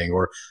something,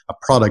 or a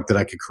product that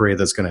I could create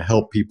that's going to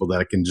help people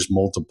that I can just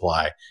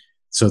multiply.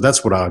 So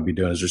that's what I would be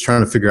doing, is just trying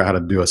to figure out how to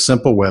do a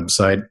simple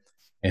website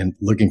and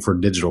looking for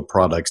digital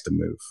products to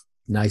move.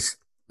 Nice.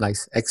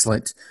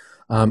 Excellent.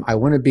 I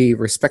want to be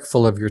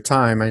respectful of your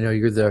time. I know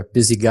you're the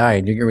busy guy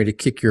and you're getting ready to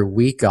kick your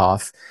week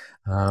off.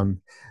 Let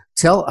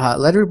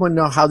everyone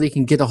know how they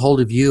can get a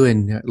hold of you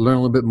and learn a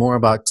little bit more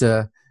about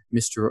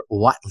Mr.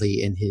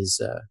 Whatley and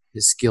his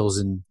skills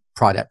and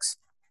products.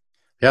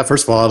 Yeah,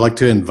 first of all, I'd like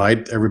to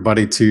invite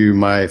everybody to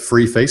my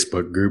free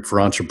Facebook group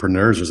for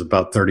entrepreneurs. There's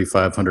about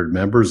 3,500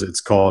 members.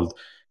 It's called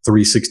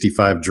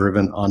 365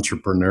 Driven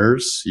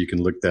Entrepreneurs. You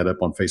can look that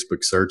up on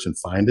Facebook search and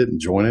find it and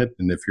join it.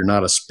 And if you're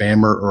not a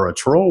spammer or a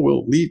troll,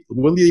 we'll leave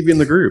you in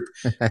the group.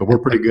 But we're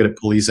pretty good at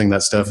policing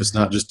that stuff. It's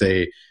not just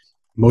a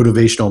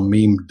motivational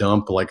meme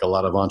dump like a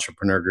lot of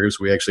entrepreneur groups.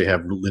 We actually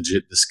have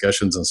legit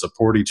discussions and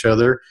support each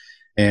other.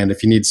 And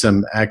if you need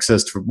some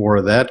access to more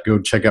of that, go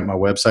check out my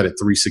website at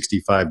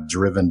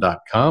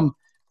 365driven.com.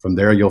 From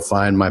there, you'll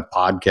find my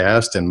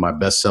podcast and my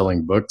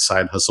best-selling book,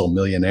 Side Hustle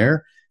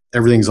Millionaire.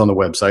 Everything's on the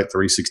website,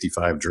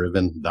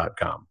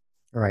 365driven.com.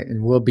 All right.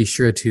 And we'll be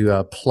sure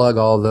to plug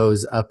all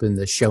those up in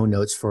the show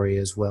notes for you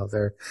as well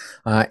there.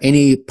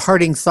 Any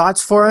parting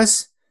thoughts for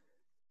us?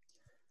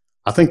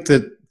 I think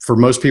that for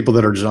most people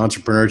that are just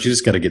entrepreneurs, you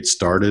just got to get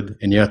started.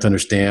 And you have to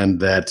understand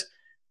that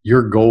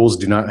your goals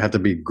do not have to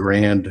be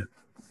grand,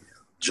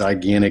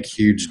 gigantic,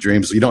 huge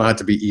dreams. You don't have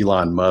to be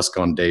Elon Musk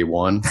on day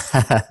one.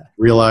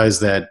 Realize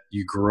that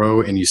you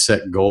grow and you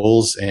set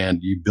goals and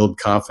you build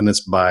confidence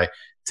by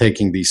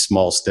taking these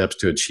small steps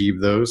to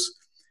achieve those.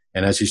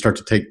 And as you start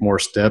to take more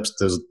steps,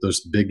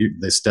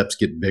 the steps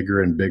get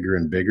bigger and bigger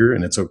and bigger,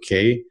 and it's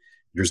okay.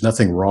 There's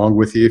nothing wrong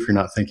with you if you're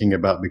not thinking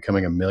about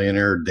becoming a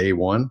millionaire day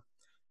one.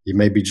 You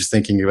may be just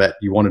thinking about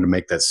you wanted to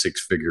make that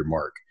 6-figure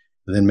mark.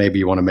 And then maybe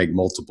you want to make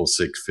multiple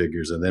 6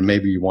 figures. And then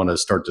maybe you want to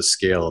start to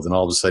scale. Then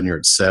all of a sudden you're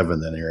at 7,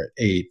 then you're at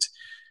 8.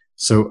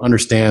 So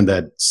understand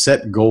that,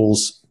 set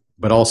goals,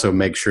 but also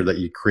make sure that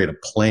you create a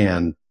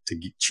plan to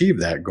achieve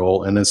that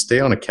goal, and then stay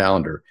on a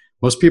calendar.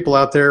 Most people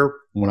out there,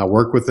 when I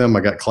work with them, I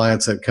got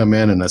clients that come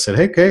in and I said,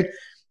 hey, okay,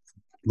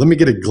 let me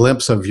get a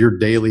glimpse of your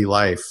daily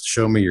life.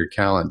 Show me your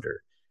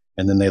calendar.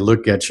 And then they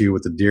look at you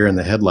with the deer in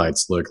the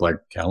headlights look, like,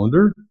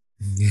 calendar?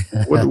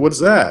 What's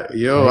that? I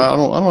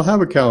don't have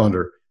a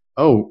calendar.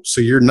 Oh,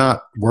 so you're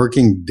not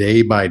working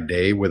day by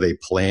day with a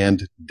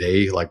planned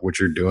day like what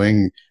you're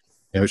doing?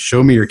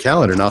 Show me your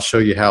calendar and I'll show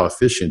you how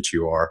efficient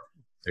you are.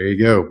 There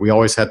you go. We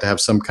always have to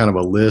have some kind of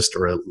a list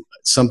or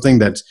something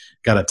that's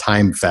got a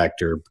time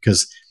factor,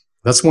 because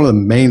that's one of the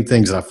main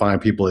things that I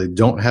find people, they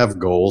don't have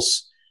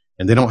goals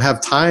and they don't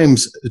have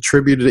times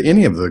attributed to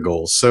any of the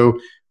goals. So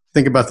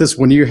think about this.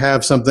 When you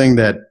have something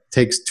that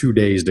takes 2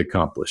 days to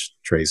accomplish,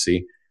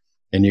 Tracy,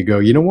 and you go,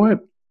 you know what?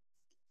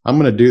 I'm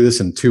going to do this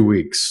in 2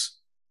 weeks.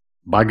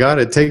 By God,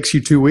 it takes you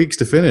 2 weeks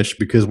to finish,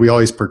 because we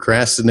always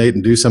procrastinate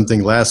and do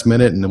something last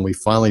minute, and then we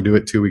finally do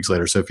it 2 weeks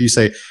later. So if you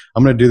say,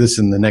 I'm going to do this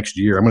in the next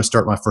year, I'm going to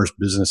start my first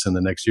business in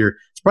the next year,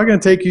 it's probably going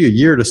to take you a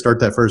year to start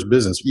that first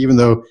business, even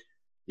though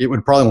it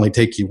would probably only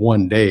take you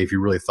one day if you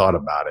really thought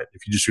about it.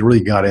 If you just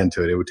really got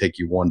into it, it would take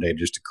you one day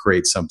just to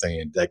create something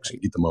and actually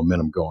get the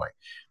momentum going.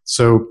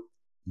 So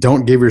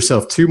don't give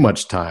yourself too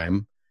much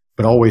time,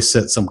 but always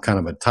set some kind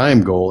of a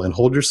time goal and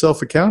hold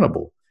yourself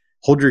accountable.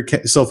 Hold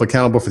yourself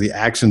accountable for the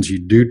actions you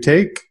do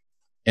take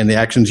and the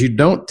actions you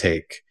don't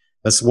take.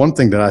 That's one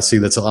thing that I see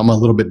I'm a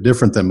little bit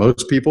different than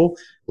most people.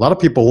 A lot of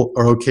people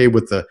are okay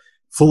with the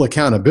full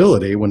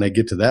accountability when they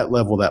get to that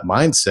level, that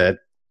mindset,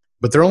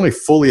 but they're only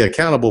fully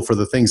accountable for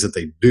the things that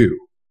they do.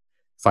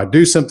 If I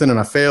do something and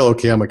I fail,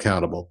 okay, I'm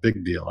accountable.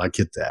 Big deal. I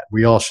get that.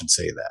 We all should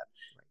say that.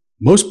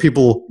 Most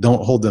people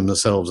don't hold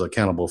themselves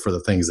accountable for the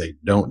things they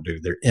don't do.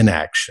 They're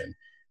inaction.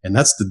 And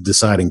that's the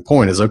deciding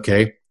point is,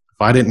 okay,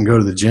 if I didn't go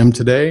to the gym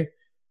today,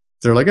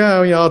 they're like,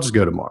 oh, yeah, I'll just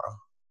go tomorrow.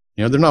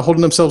 They're not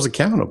holding themselves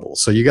accountable.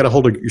 So you got to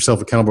hold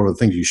yourself accountable for the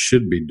things you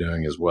should be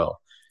doing as well.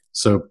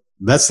 So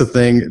that's the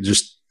thing.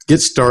 Just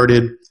get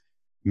started,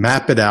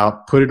 map it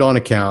out, put it on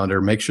a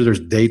calendar, make sure there's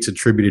dates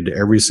attributed to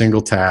every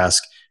single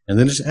task, and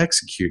then just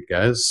execute,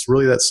 guys. It's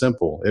really that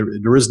simple.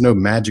 There is no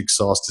magic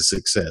sauce to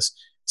success.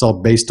 It's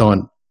all based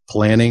on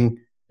planning,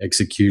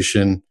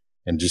 execution,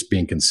 and just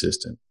being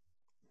consistent.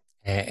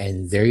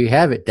 And there you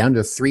have it, down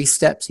to 3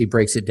 steps. He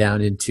breaks it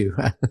down into.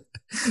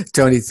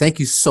 Tony, thank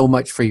you so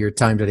much for your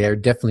time today. I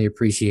definitely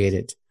appreciate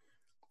it.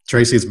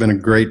 Tracy, it's been a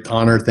great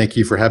honor. Thank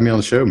you for having me on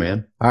the show,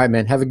 man. All right,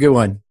 man. Have a good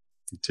one.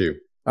 You too.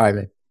 All right,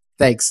 man.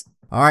 Thanks.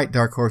 All right,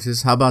 Dark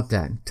Horses. How about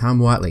that? Tom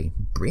Whatley,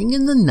 bring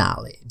in the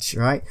knowledge,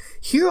 right?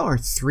 Here are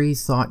 3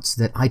 thoughts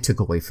that I took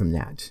away from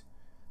that.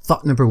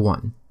 Thought number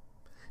 1,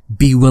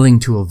 be willing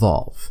to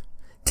evolve.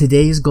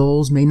 Today's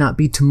goals may not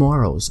be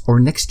tomorrow's or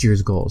next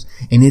year's goals,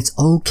 and it's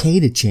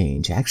okay to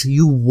change. Actually,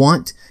 you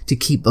want to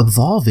keep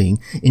evolving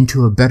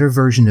into a better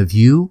version of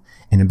you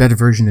and a better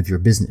version of your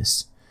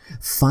business.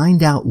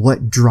 Find out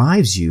what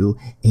drives you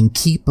and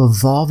keep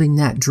evolving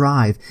that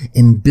drive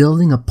and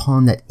building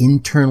upon that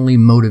internally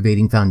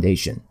motivating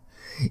foundation.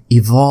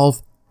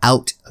 Evolve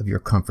out of your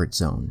comfort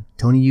zone.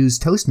 Tony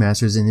used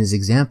Toastmasters in his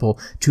example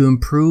to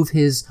improve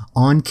his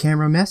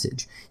on-camera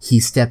message.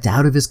 He stepped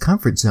out of his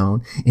comfort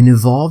zone and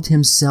evolved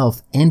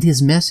himself and his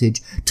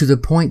message to the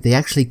point they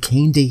actually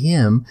came to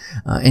him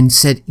and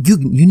said, you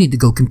need to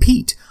go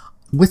compete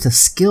with a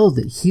skill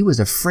that he was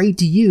afraid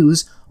to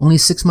use only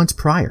 6 months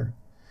prior.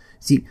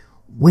 See,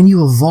 when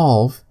you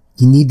evolve,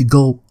 you need to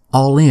go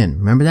all in.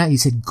 Remember that? He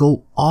said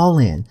go all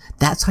in.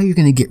 That's how you're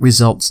going to get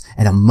results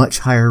at a much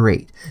higher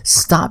rate.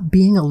 Stop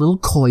being a little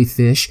koi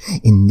fish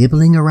and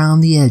nibbling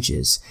around the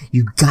edges.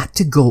 You got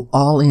to go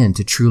all in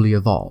to truly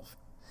evolve.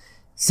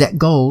 Set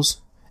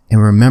goals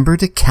and remember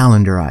to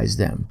calendarize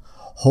them.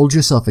 Hold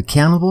yourself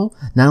accountable,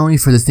 not only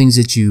for the things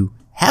that you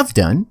have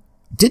done,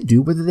 did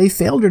do, whether they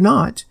failed or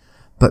not,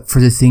 but for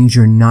the things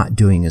you're not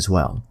doing as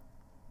well.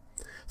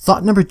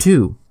 Thought number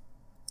 2,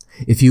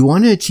 if you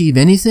want to achieve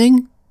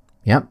anything,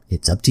 yep,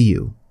 it's up to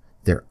you.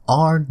 There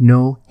are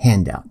no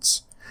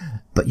handouts.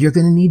 But you're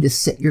going to need to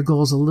set your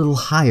goals a little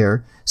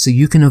higher so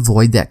you can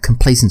avoid that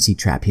complacency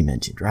trap he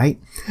mentioned, right?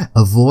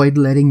 Avoid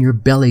letting your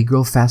belly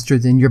grow faster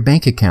than your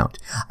bank account.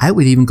 I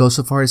would even go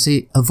so far as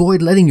say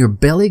avoid letting your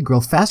belly grow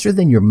faster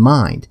than your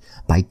mind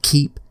by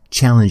keep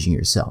challenging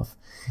yourself.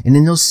 And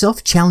in those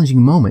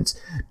self-challenging moments,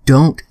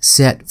 don't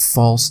set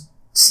false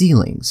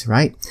ceilings,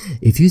 right?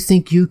 If you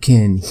think you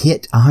can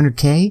hit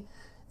 100K,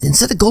 then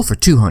set a goal for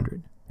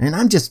 200. And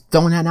I'm just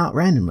throwing that out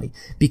randomly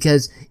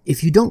because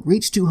if you don't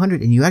reach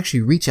 200 and you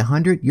actually reach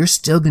 100, you're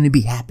still going to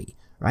be happy,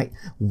 right?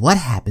 What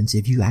happens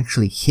if you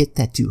actually hit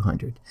that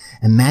 200?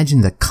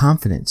 Imagine the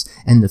confidence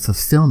and the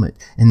fulfillment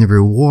and the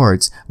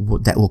rewards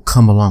that will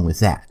come along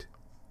with that.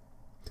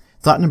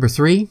 Thought number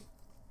 3,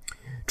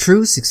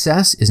 true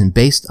success isn't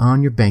based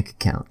on your bank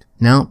account.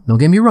 Now, don't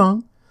get me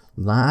wrong.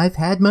 I've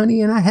had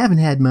money and I haven't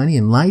had money,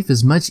 and life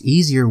is much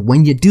easier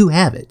when you do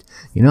have it.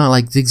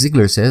 Like Zig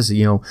Ziglar says,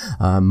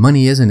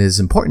 money isn't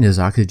as important as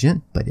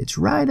oxygen, but it's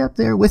right up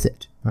there with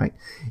it, right?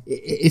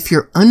 If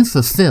you're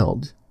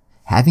unfulfilled,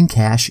 having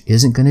cash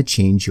isn't going to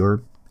change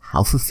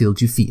how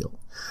fulfilled you feel.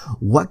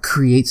 What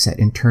creates that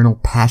internal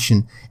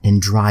passion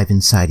and drive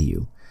inside of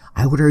you?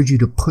 I would urge you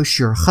to push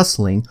your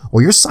hustling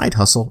or your side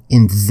hustle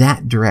in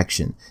that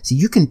direction. See,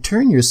 you can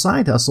turn your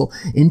side hustle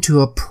into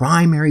a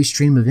primary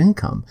stream of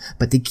income,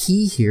 but the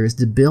key here is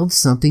to build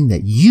something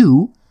that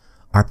you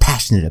are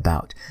passionate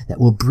about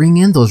that will bring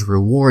in those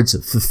rewards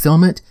of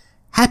fulfillment,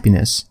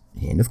 happiness,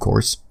 and of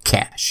course,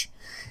 cash.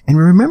 And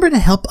remember to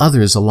help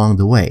others along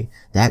the way.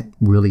 That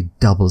really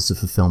doubles the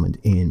fulfillment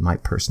in my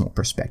personal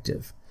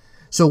perspective.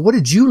 So what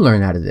did you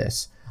learn out of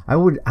this? I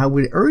would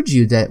urge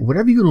you that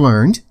whatever you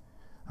learned,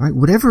 all right,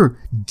 whatever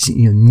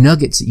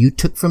nuggets that you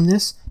took from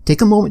this,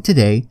 take a moment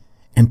today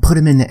and put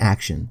them into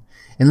action.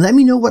 And let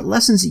me know what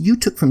lessons that you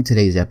took from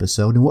today's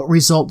episode and what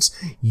results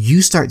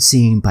you start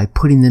seeing by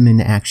putting them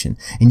into action.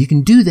 And you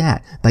can do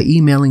that by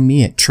emailing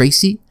me at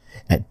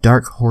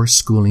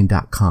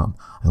tracy@darkhorseschooling.com.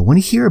 I want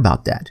to hear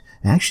about that.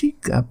 actually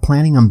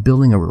planning on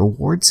building a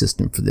reward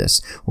system for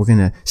this. We're going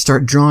to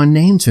start drawing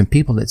names from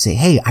people that say,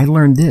 hey, I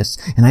learned this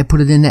and I put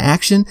it into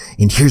action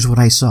and here's what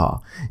I saw.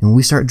 And when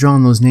we start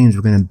drawing those names,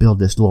 we're going to build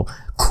this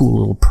cool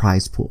little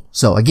prize pool.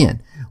 So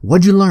again,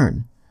 what'd you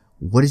learn?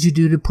 What did you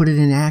do to put it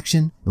into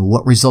action? And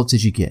what results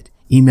did you get?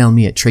 Email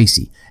me at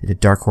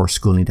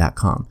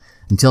tracy@darkhorseschooling.com.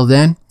 Until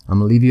then, I'm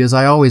going to leave you as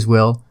I always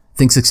will.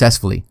 Think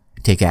successfully.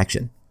 Take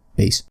action.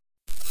 Peace.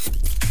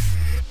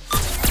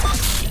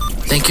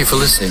 Thank you for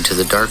listening to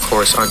the Dark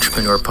Horse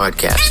Entrepreneur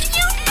Podcast. And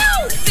you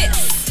know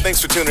this.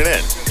 Thanks for tuning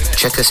in.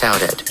 Check us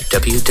out at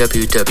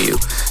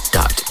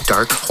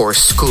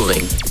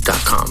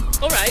www.darkhorseschooling.com.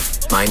 All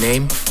right. My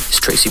name is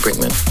Tracy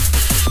Brinkman.